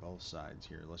from both sides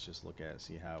here. Let's just look at it,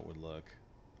 see how it would look.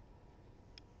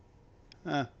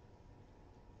 Huh.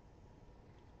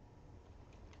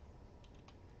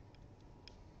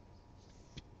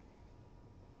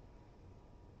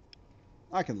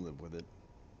 I can live with it.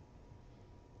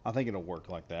 I think it'll work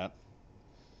like that.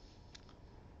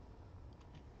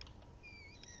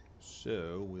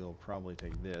 So we'll probably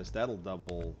take this. That'll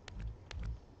double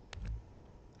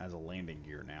as a landing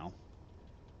gear now.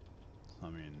 I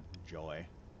mean, joy.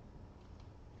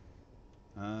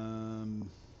 Um,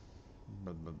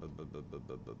 how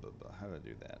do I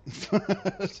do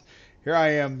that? Here I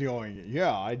am going,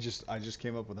 yeah, I just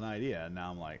came up with an idea, and now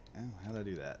I'm like, oh, how do I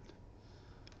do that?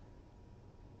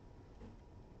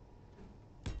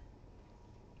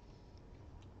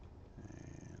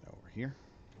 And over here.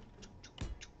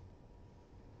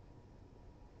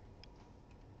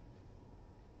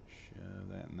 Shove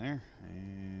that in there,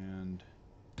 and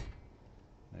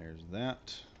there's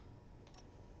that.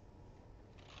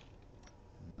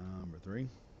 Number 3.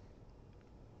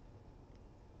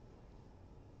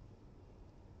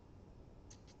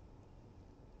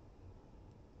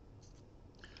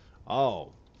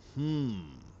 Oh,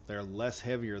 they're less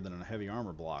heavier than a heavy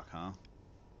armor block, huh?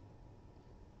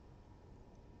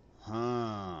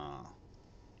 Huh.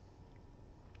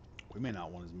 We may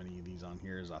not want as many of these on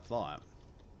here as I thought.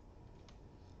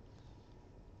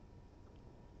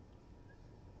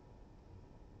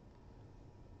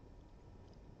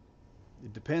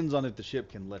 It depends on if the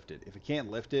ship can lift it. If it can't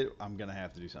lift it, I'm going to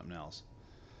have to do something else.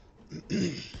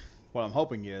 What I'm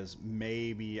hoping is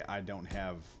maybe I don't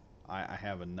have... I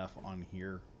have enough on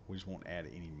here. We just won't add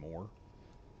any more.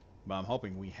 But I'm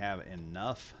hoping we have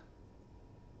enough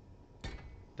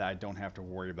that I don't have to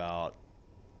worry about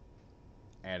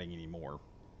adding any more.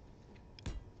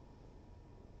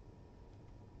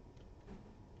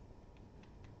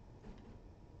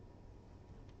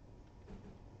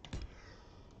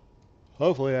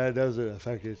 Hopefully that doesn't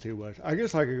affect it too much. I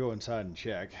guess I could go inside and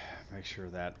check. Make sure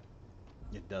that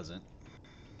it doesn't.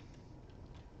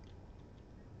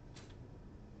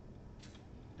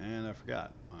 And I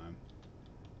forgot. I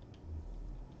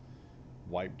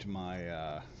wiped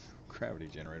my gravity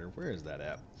generator. Where is that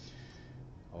at?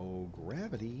 Oh,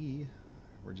 gravity.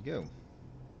 Where'd you go?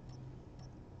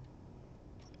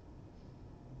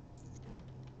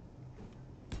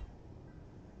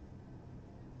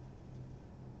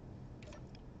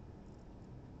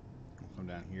 I'll come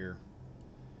down here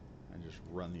and just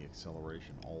run the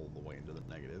acceleration all the way into the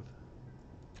negative.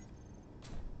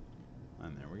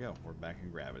 And there we go. We're back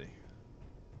in gravity.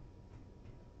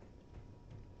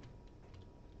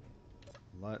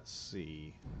 Let's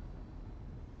see.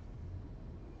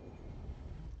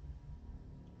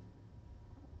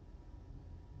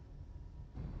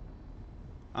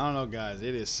 I don't know, guys.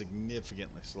 It is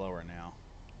significantly slower now.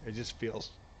 It just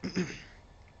feels...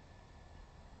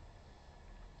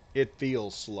 it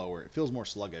feels slower. It feels more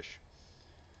sluggish.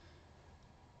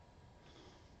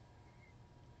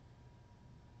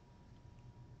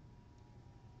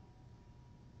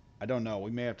 I don't know. We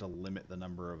may have to limit the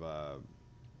number of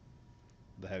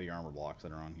the heavy armor blocks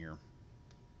that are on here.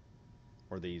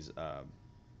 Or these...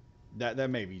 that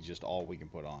may be just all we can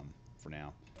put on for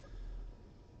now.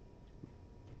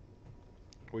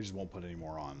 We just won't put any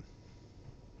more on.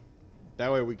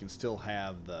 That way we can still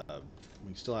have the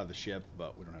ship,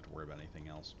 but we don't have to worry about anything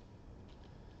else.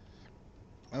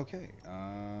 Okay.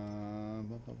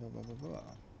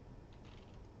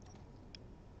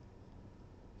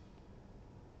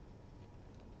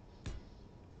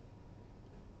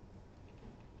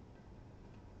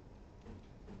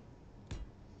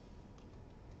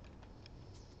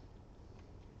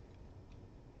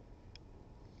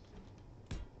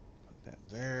 Put that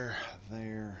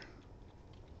there.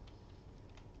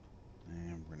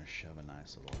 And we're going to shove a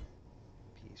nice little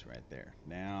piece right there.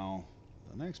 Now,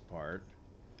 the next part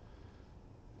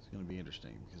is going to be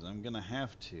interesting because I'm going to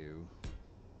have to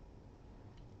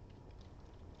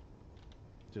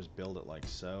just build it like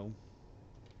so.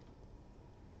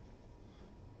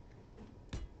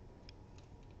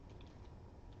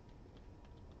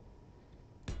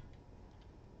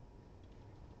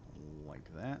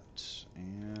 Like that.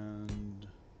 And...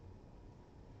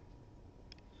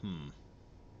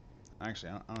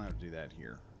 Actually, I don't have to do that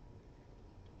here.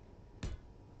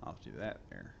 I'll have to do that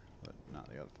there, but not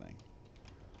the other thing.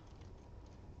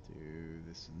 Do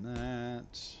this and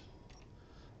that.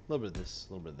 A little bit of this,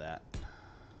 a little bit of that.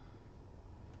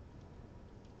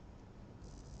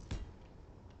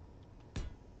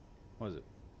 What is it?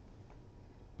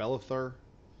 Belethur?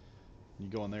 You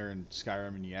go in there in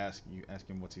Skyrim and you ask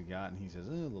him what's he got, and he says,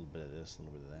 a little bit of this, a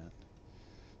little bit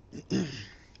of that.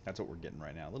 That's what we're getting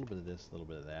right now. A little bit of this, a little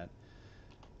bit of that.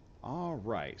 All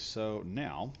right, so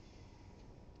now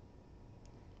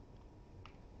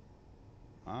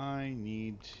I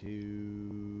need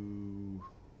to,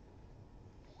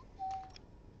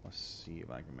 let's see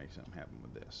if I can make something happen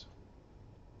with this.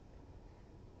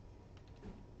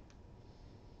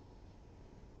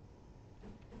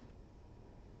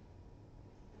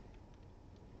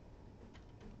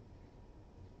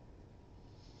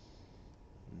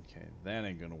 Okay, that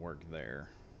ain't gonna work there.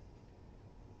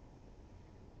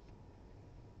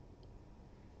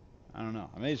 I don't know.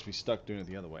 I may just be stuck doing it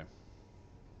the other way.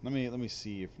 Let me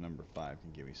see if number 5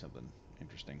 can give me something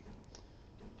interesting.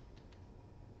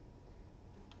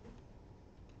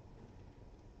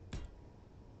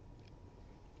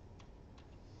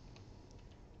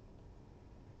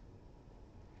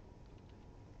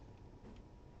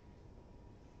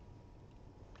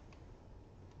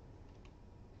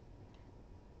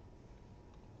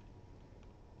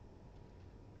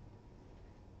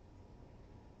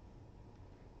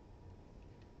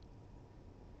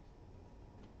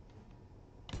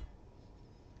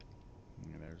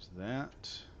 And there's that.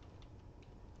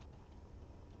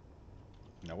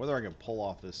 Now whether I can pull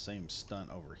off this same stunt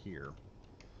over here.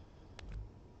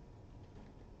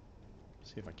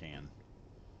 See if I can.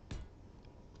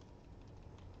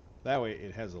 That way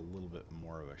it has a little bit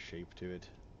more of a shape to it.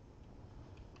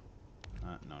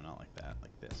 No, not like that.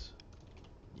 Like this.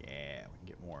 Yeah, we can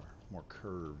get more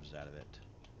curves out of it.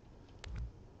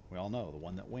 We all know the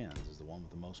one that wins is the one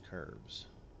with the most curves.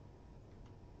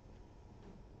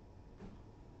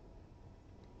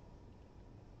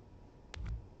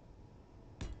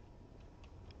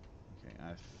 Okay,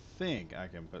 I think I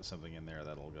can put something in there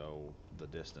that'll go the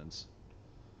distance.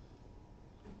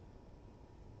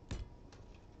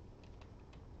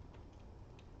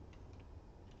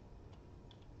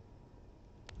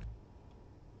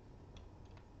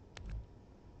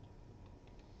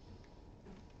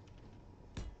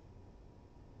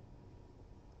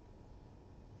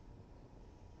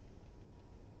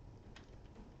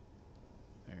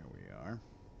 There we are.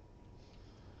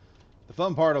 The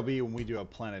fun part will be when we do a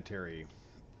planetary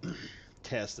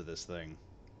test of this thing.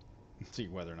 See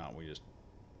whether or not we just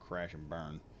crash and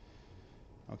burn.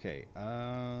 Okay,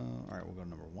 alright, we'll go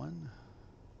number 1.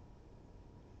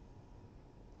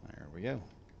 There we go.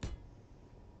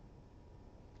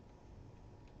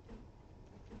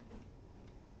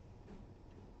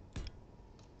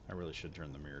 I really should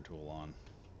turn the mirror tool on.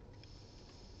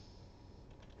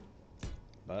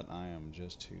 But I am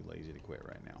just too lazy to quit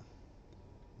right now.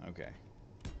 Okay.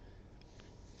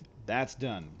 That's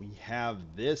done. We have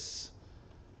this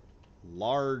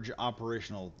large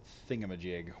operational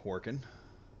thingamajig working.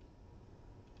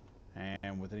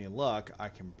 And with any luck, I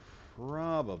can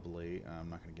probably... I'm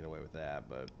not going to get away with that,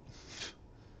 but...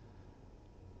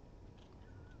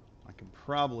 I can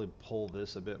probably pull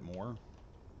this a bit more.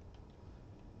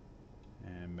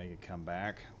 And make it come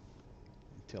back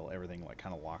until everything like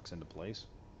kind of locks into place.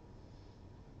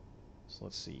 So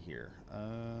let's see here.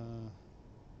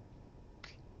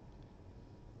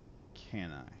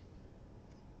 Can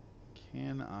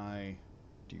I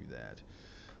do that?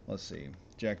 Let's see.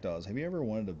 Jackdaws, have you ever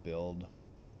wanted to build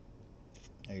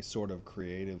a sort of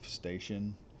creative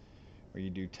station where you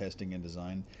do testing and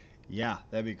design? Yeah,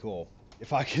 that'd be cool.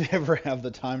 If I could ever have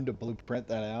the time to blueprint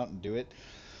that out and do it.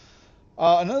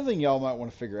 Another thing y'all might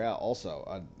want to figure out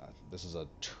also, this is a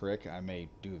trick. I may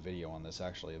do a video on this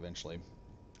actually eventually.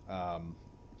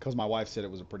 Because my wife said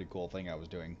it was a pretty cool thing I was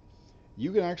doing.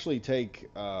 You can actually take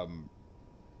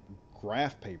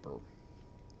graph paper,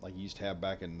 like you used to have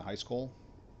back in high school,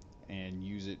 and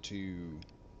use it to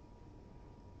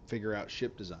figure out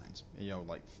ship designs. You know,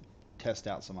 like test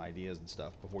out some ideas and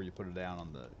stuff before you put it down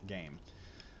on the game.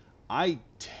 I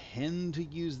tend to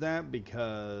use that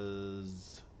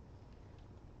because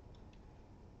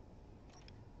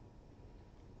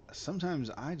sometimes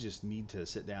I just need to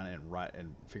sit down and write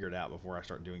and figure it out before I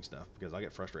start doing stuff because I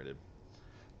get frustrated.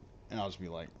 And I'll just be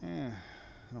like, I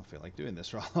don't feel like doing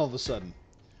this. All of a sudden,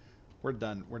 we're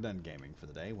done gaming for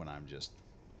the day when I'm just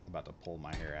about to pull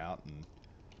my hair out and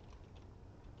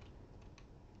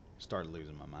start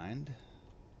losing my mind.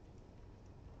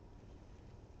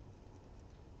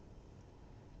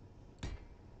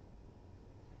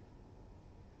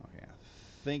 Okay, I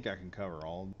think I can cover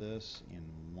all of this in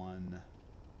one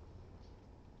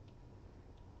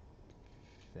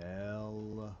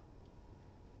fell.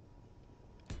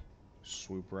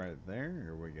 Swoop right there.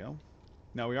 Here we go.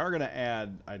 Now we are going to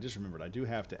add, I just remembered, I do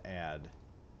have to add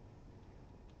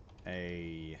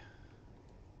a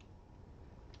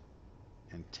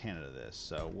antenna to this,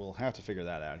 so we'll have to figure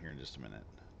that out here in just a minute.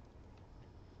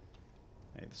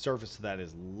 Hey, the surface of that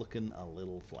is looking a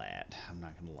little flat, I'm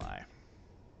not going to lie.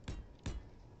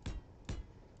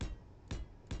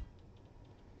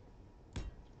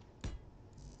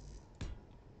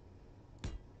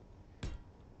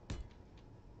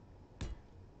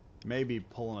 Maybe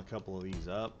pulling a couple of these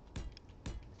up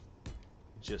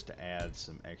just to add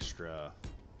some extra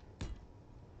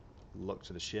look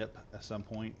to the ship at some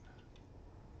point.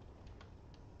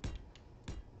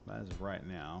 But as of right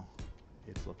now,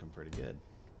 it's looking pretty good.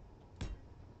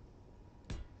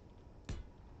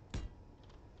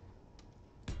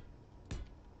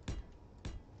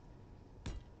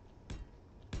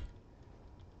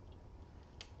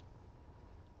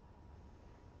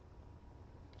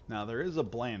 Now there is a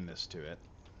blandness to it,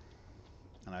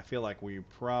 and I feel like we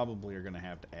probably are going to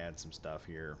have to add some stuff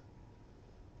here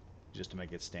just to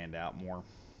make it stand out more.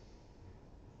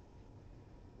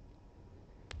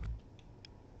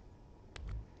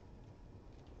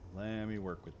 Let me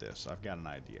work with this. I've got an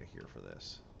idea here for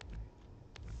this.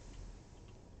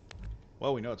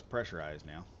 Well, we know it's pressurized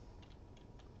now.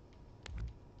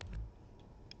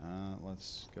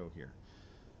 Let's go here.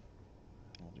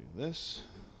 We'll do this.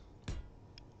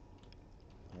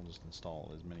 We'll just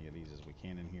install as many of these as we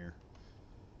can in here.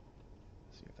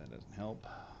 See if that doesn't help.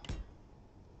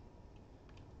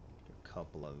 A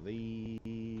couple of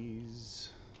these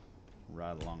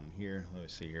right along here. Let me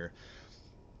see here.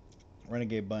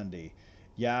 Renegade Bundy.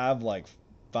 Yeah, I have like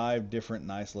 5 different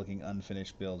nice looking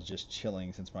unfinished builds just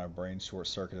chilling since my brain short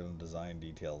circuited on design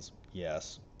details.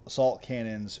 Yes. Assault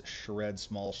cannons shred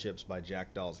small ships by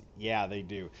jackdaws. Yeah, they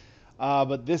do.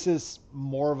 But this is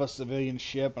more of a civilian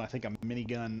ship, and I think a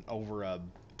minigun over a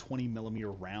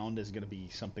 20mm round is going to be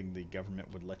something the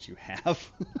government would let you have.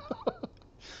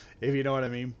 If you know what I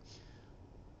mean.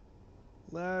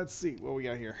 Let's see what we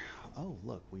got here. Oh,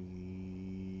 look,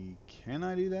 can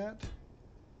I do that?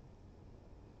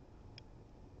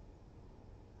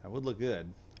 That would look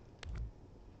good.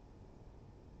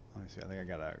 Let me see, I think I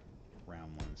got a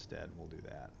round one instead. We'll do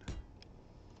that.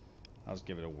 I'll just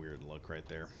give it a weird look right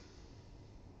there.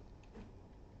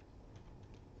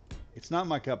 It's not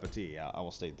my cup of tea, I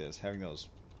will state this. Having those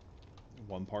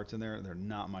one parts in there, they're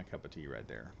not my cup of tea right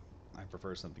there. I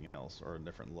prefer something else or a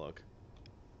different look.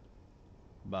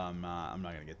 But I'm not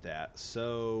going to get that.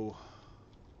 So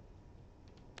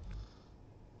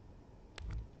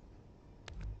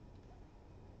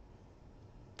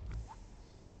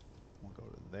we'll go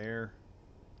to there.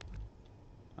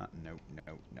 No.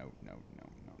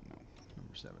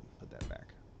 Number 7, put that back.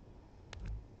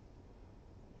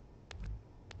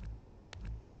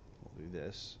 We'll do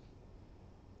this.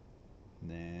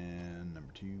 And then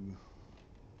number 2.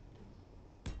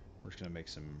 We're just going to make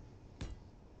some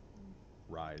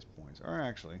rise points. Or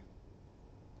actually,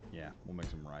 yeah, we'll make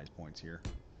some rise points here.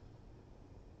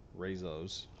 Raise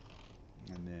those.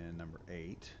 And then number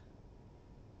 8.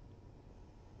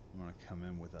 I'm going to come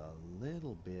in with a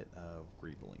little bit of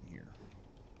greebling here.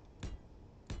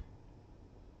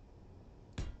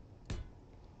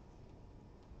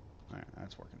 Alright,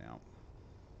 that's working out.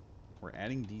 We're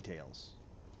adding details.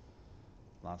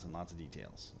 Lots and lots of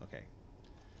details. Okay.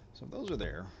 So those are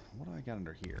there. What do I got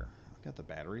under here? I've got the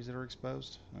batteries that are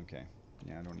exposed. Okay.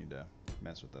 Yeah, I don't need to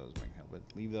mess with those if I can help it.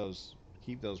 Leave those,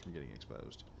 keep those from getting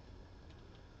exposed.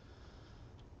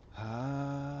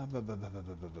 Alright,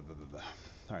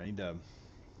 I need to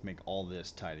make all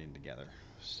this tied in together.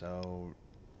 So,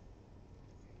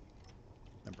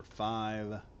 number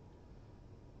 5,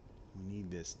 we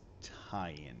need this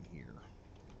tie-in here.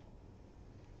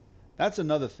 That's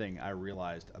another thing I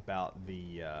realized about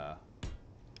the,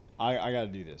 I gotta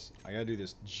do this. I gotta do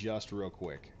this just real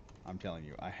quick. I'm telling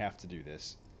you, I have to do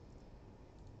this.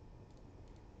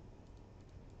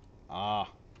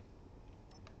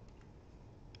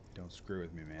 Don't screw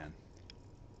with me, man.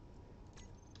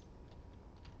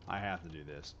 I have to do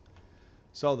this.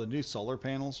 So the new solar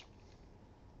panels,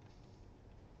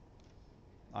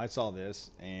 I saw this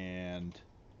and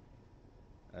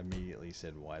immediately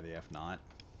said, why the F not?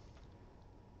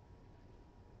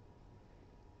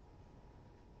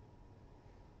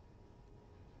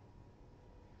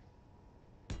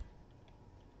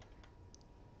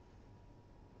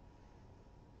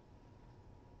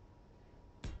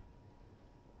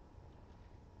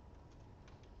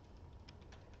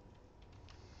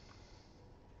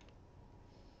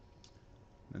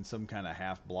 and some kind of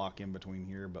half block in between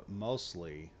here, but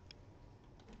mostly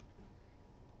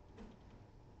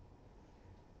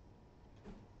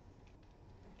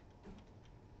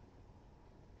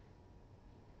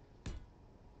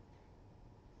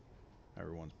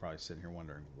everyone's probably sitting here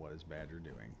wondering, what is Badger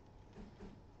doing?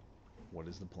 What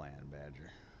is the plan, Badger?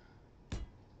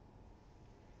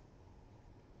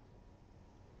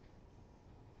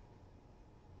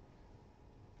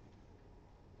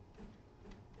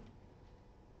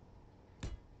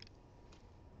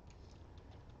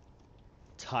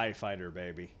 TIE fighter,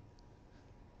 baby.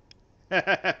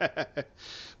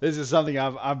 This is something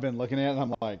I've been looking at, and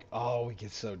I'm like, oh, we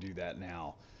could so do that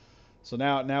now. So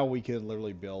now we could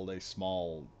literally build a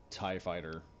small TIE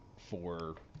fighter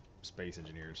for space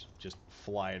engineers. Just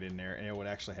fly it in there, and it would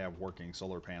actually have working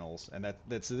solar panels. And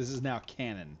this is now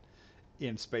canon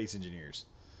in space engineers.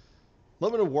 A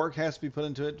little bit of work has to be put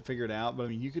into it to figure it out, but I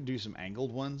mean, you could do some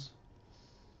angled ones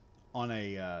on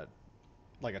a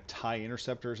like a TIE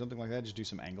interceptor or something like that. Just do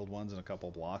some angled ones in a couple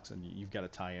of blocks, and you've got a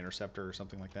TIE interceptor or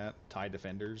something like that. TIE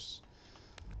defenders.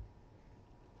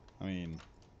 I mean,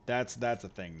 that's a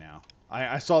thing now.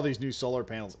 I saw these new solar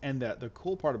panels, and the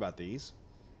cool part about these,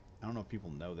 I don't know if people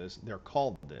know this, they're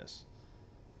called this,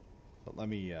 but let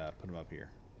me put them up here.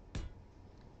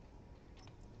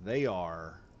 They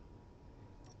are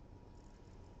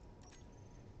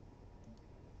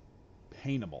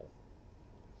paintable.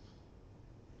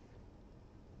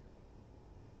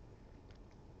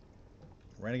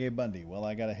 Renegade Bundy, well,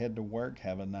 I gotta head to work.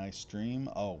 Have a nice stream.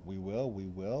 Oh, we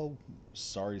will.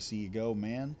 Sorry to see you go,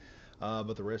 man.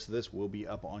 But the rest of this will be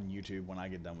up on YouTube when I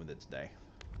get done with it today.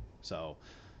 So,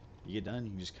 you get done,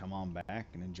 you can just come on back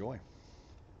and enjoy.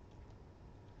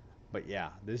 But yeah,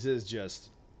 this is just,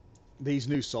 these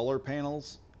new solar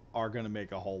panels are going to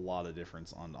make a whole lot of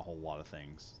difference on a whole lot of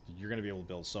things. You're going to be able to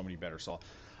build so many better solar.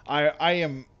 I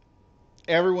am,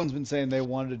 everyone's been saying they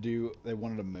wanted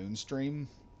a moon stream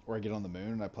where I get on the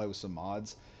moon and I play with some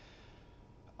mods.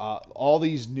 All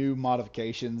these new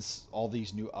modifications, all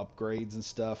these new upgrades and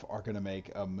stuff are going to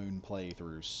make a moon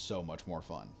playthrough so much more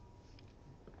fun.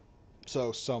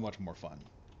 So much more fun.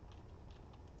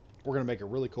 We're going to make a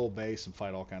really cool base and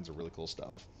fight all kinds of really cool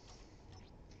stuff.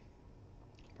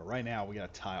 But right now, we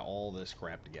got to tie all this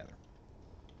crap together.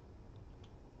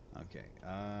 Okay.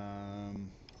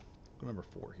 Go number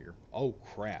 4 here. Oh,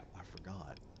 crap. I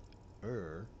forgot.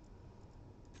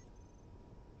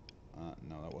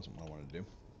 No, that wasn't what I wanted to do.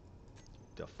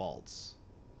 Defaults.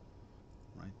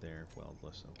 Right there. Well,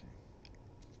 let's, okay.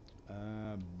 What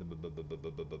am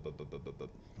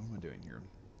I doing here?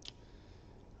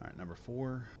 Alright, number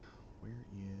 4. Where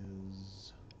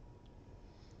is...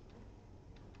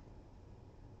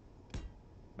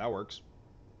 That works.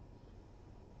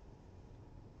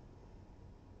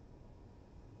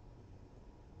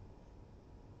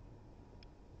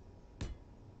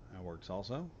 That works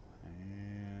also.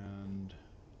 And...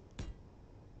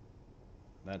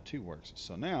 that too works.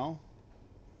 So now...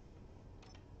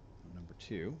 number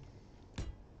 2.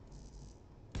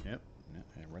 Yep,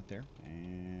 right there.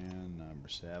 And number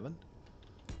 7.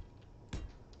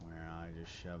 Where I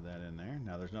just shove that in there.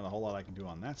 Now there's not a whole lot I can do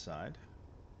on that side.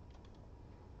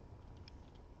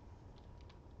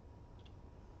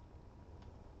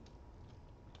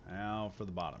 Now for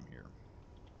the bottom here.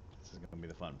 This is going to be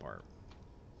the fun part.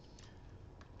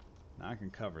 Now I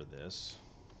can cover this.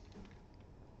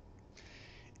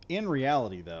 In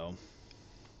reality though,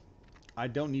 I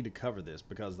don't need to cover this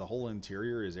because the whole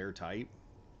interior is airtight.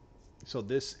 So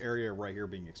this area right here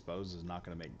being exposed is not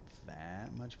going to make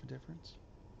that much of a difference.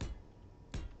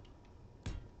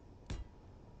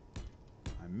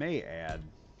 I may add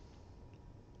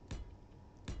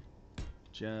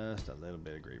just a little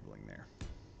bit of greebling there.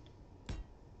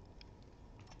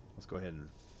 Let's go ahead and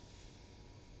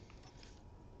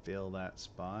fill that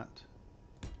spot.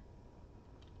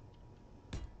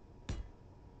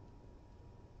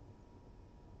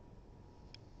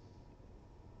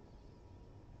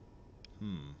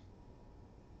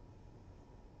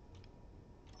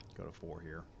 Go to 4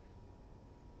 here.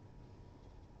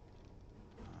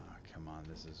 Come on,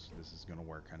 this is gonna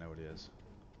work. I know it is.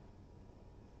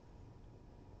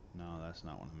 No, that's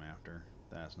not what I'm after.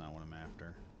 That's not what I'm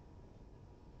after.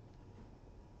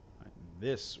 Right,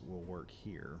 this will work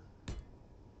here.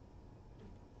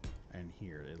 And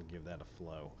here, it'll give that a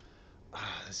flow.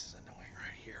 Ah, this is annoying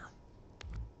right here.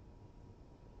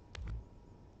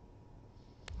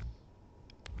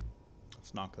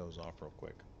 Let's knock those off real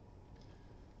quick.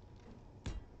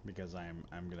 Because I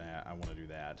want to do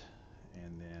that.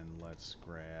 And then let's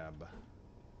grab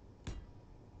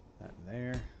that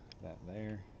there,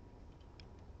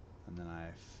 And then I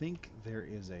think there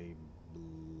is a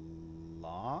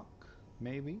block,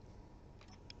 maybe?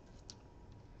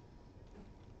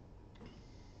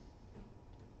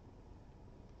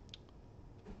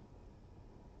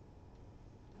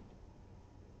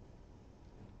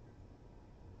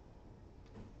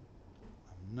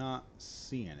 I'm not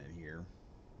seeing it here.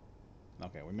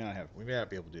 Okay, we may not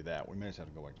be able to do that. We may just have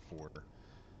to go back to 4.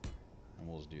 And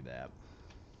we'll just do that.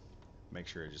 Make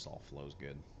sure it just all flows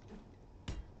good.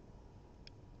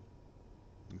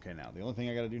 Okay, now, the only thing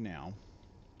I gotta do now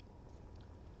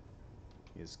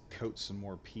is coat some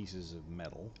more pieces of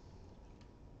metal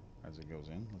as it goes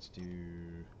in. Let's do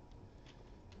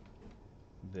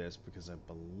this because I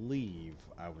believe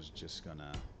I was just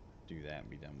gonna do that and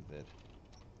be done with it.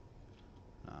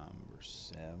 Number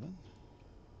 7.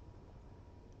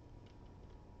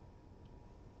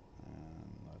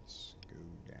 And let's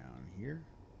go down here.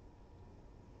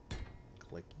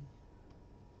 Clicky.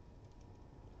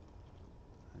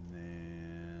 And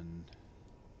then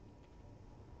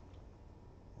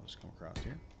we'll just come across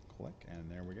here. Click, and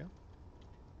there we go.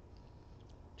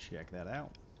 Check that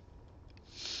out.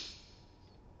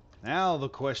 Now the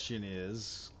question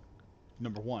is,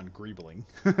 number 1, greebling.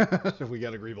 We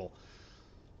got a greeble.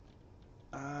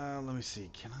 Let me see.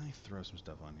 Can I throw some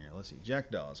stuff on here? Let's see.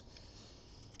 Jackdaws.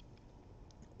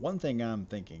 One thing I'm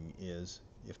thinking is,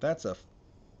 if that's a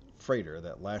freighter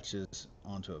that latches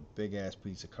onto a big-ass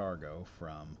piece of cargo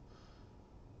from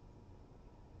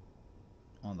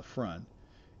on the front,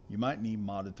 you might need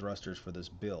modded thrusters for this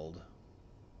build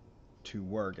to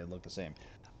work and look the same.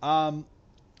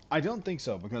 I don't think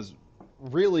so, because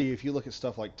really, if you look at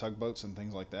stuff like tugboats and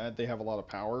things like that, they have a lot of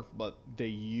power, but they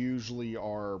usually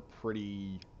are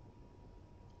pretty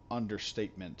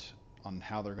understatement on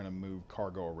how they're going to move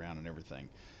cargo around and everything.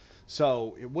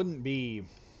 So it wouldn't be.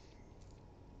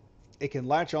 It can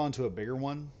latch onto a bigger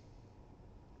one,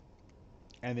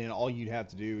 and then all you'd have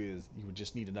to do is you would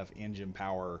just need enough engine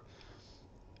power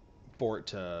for it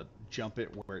to jump it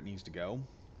where it needs to go,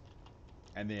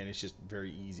 and then it's just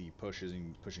very easy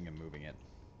pushing and moving it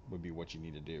would be what you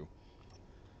need to do.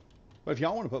 But if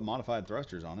y'all want to put modified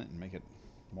thrusters on it and make it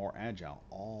more agile,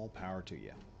 all power to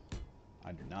you.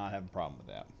 I do not have a problem with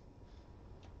that.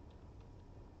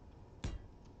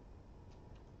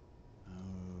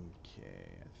 Okay,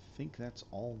 I think that's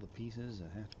all the pieces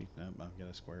that have to be. Nope, I've got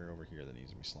a square over here that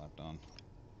needs to be slapped on.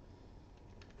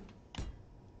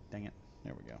 Dang it.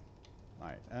 There we go.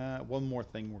 Alright, one more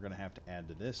thing we're going to have to add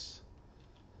to this.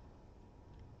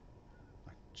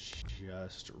 I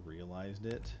just realized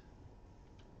it.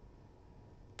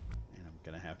 And I'm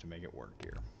going to have to make it work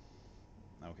here.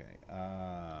 Okay,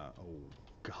 oh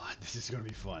god, this is going to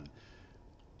be fun.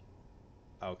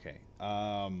 Okay,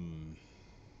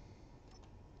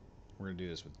 we're going to do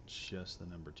this with just the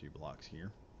number 2 blocks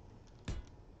here.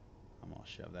 I'm going to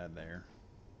shove that there.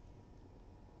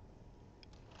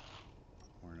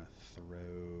 We're going to throw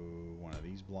one of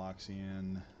these blocks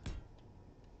in.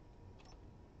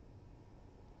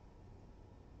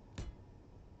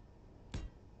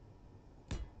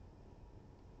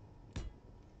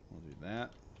 We'll do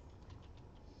that.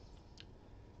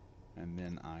 And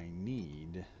then I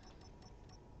need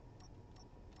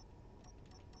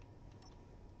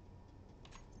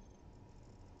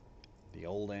the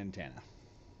old antenna.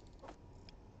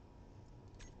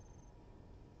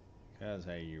 Because,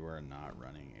 hey, you are not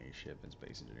running a ship in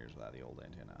Space Engineers without the old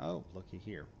antenna. Oh, looky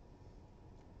here.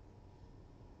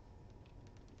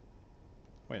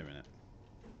 Wait a minute.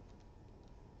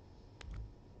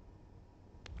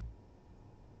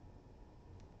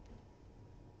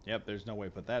 Yep, there's no way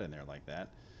to put that in there like that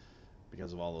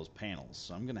because of all those panels.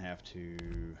 So I'm going to have to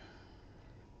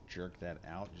jerk that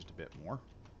out just a bit more.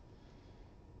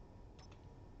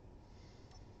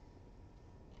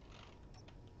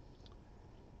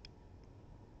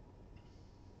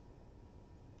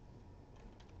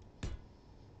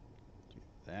 Do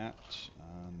that.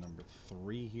 Number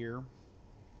 3 here.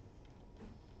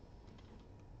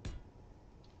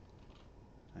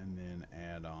 And then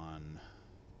add on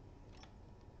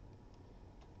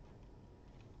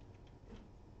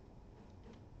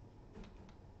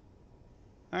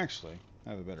actually, I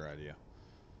have a better idea.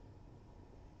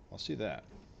 Let's do that.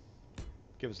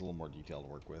 Give us a little more detail to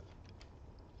work with.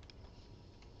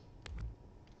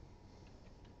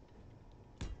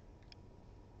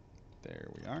 There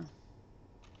we are.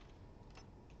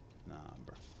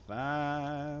 Number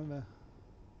 5.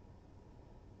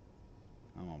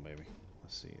 Come on, baby.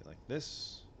 Let's see, like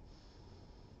this.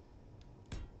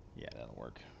 Yeah, that'll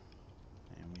work.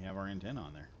 And we have our antenna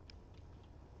on there.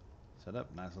 Set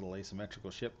up, nice little asymmetrical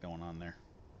ship going on there.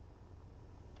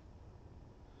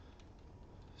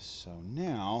 So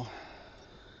now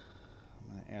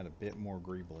I'm going to add a bit more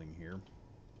greebling here.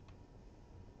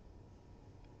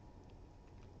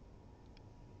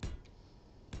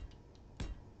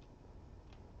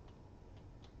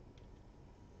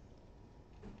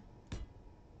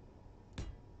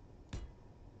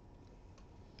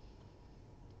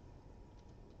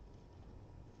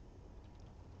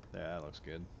 Yeah, that looks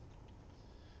good.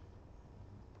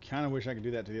 Kind of wish I could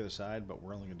do that to the other side, but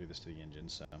we're only going to do this to the engine,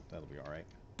 so that'll be all right.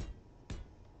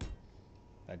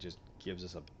 That just gives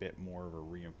us a bit more of a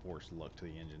reinforced look to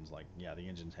the engines. Like, yeah, the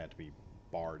engines had to be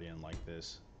barred in like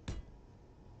this.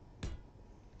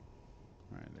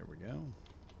 All right, there we go.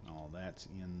 All that's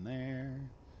in there.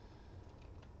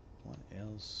 What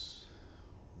else?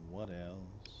 What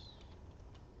else?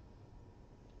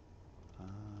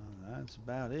 That's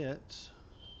about it.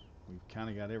 We've kind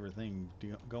of got everything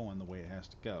going the way it has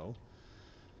to go.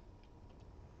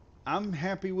 I'm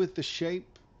happy with the shape.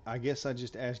 I guess I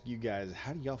just ask you guys,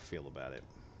 how do y'all feel about it?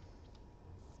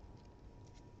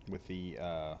 With the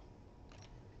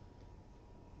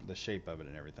shape of it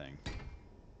and everything. If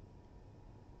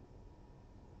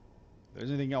there's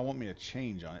anything y'all want me to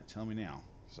change on it, tell me now.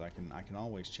 So I can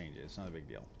always change it. It's not a big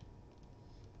deal.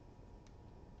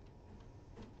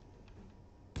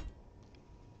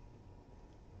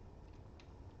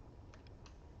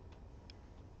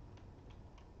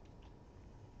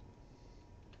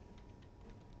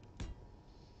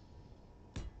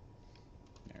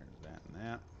 There's that and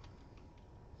that.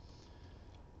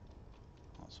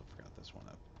 Also forgot this one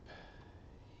up.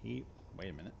 Heat. Wait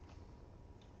a minute.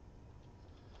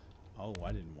 Oh,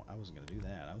 I wasn't going to do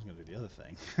that. I was going to do the other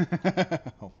thing.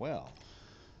 Oh, well.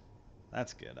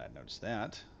 That's good. I noticed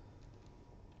that.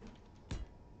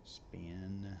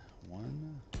 Spin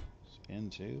 1. Spin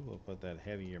 2. We'll put that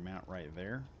heavier mount right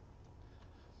there.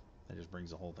 That just brings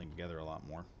the whole thing together a lot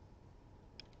more.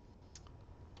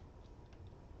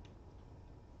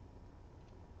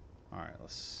 Alright,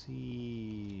 let's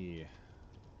see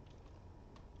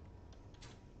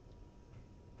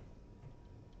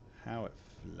how it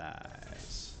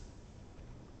flies.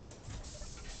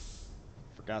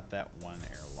 Forgot that one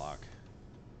airlock.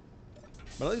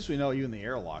 But at least we know even the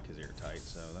airlock is airtight,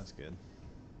 so that's good.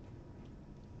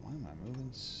 Why am I moving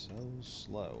so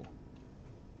slow?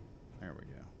 There we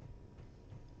go.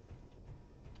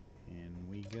 In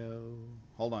we go.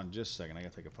 Hold on just a second. I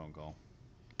gotta take a phone call.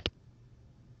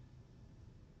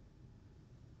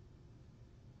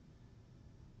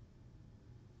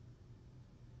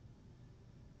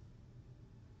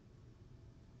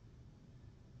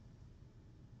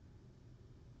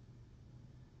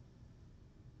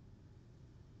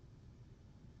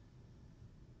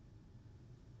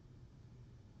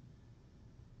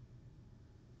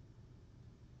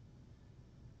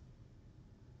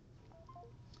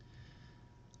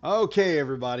 Okay,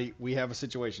 everybody, we have a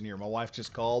situation here. My wife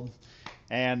just called,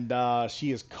 and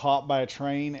she is caught by a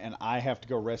train, and I have to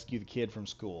go rescue the kid from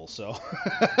school. So,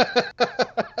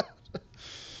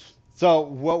 so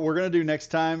what we're gonna do next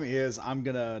time is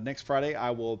next Friday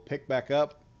I will pick back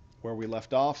up where we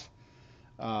left off,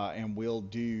 and we'll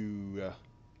do.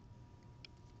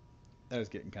 That is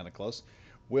getting kind of close.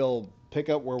 We'll pick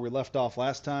up where we left off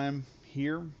last time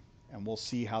here, and we'll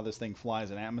see how this thing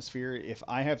flies in atmosphere. If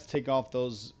I have to take off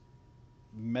those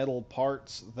metal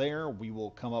parts there, we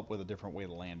will come up with a different way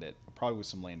to land it. Probably with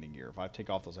some landing gear if I take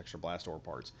off those extra blast door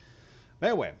parts.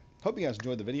 But anyway, hope you guys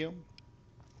enjoyed the video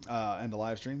and the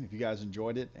live stream. If you guys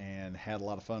enjoyed it and had a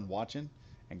lot of fun watching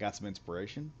and got some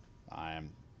inspiration, I am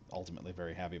ultimately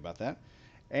very happy about that.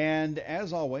 And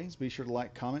as always, be sure to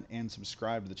like, comment, and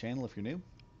subscribe to the channel if you're new.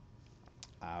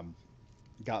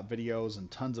 Got videos and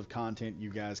tons of content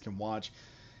you guys can watch.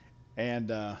 And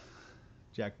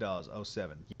Jack Dawes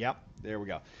 07. Yep, there we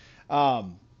go.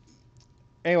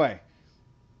 Anyway,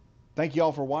 thank you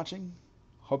all for watching.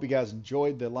 Hope you guys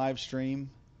enjoyed the live stream.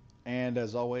 And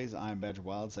as always, I'm Badger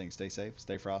Wild saying stay safe,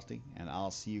 stay frosty, and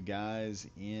I'll see you guys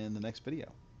in the next video.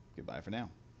 Goodbye for now.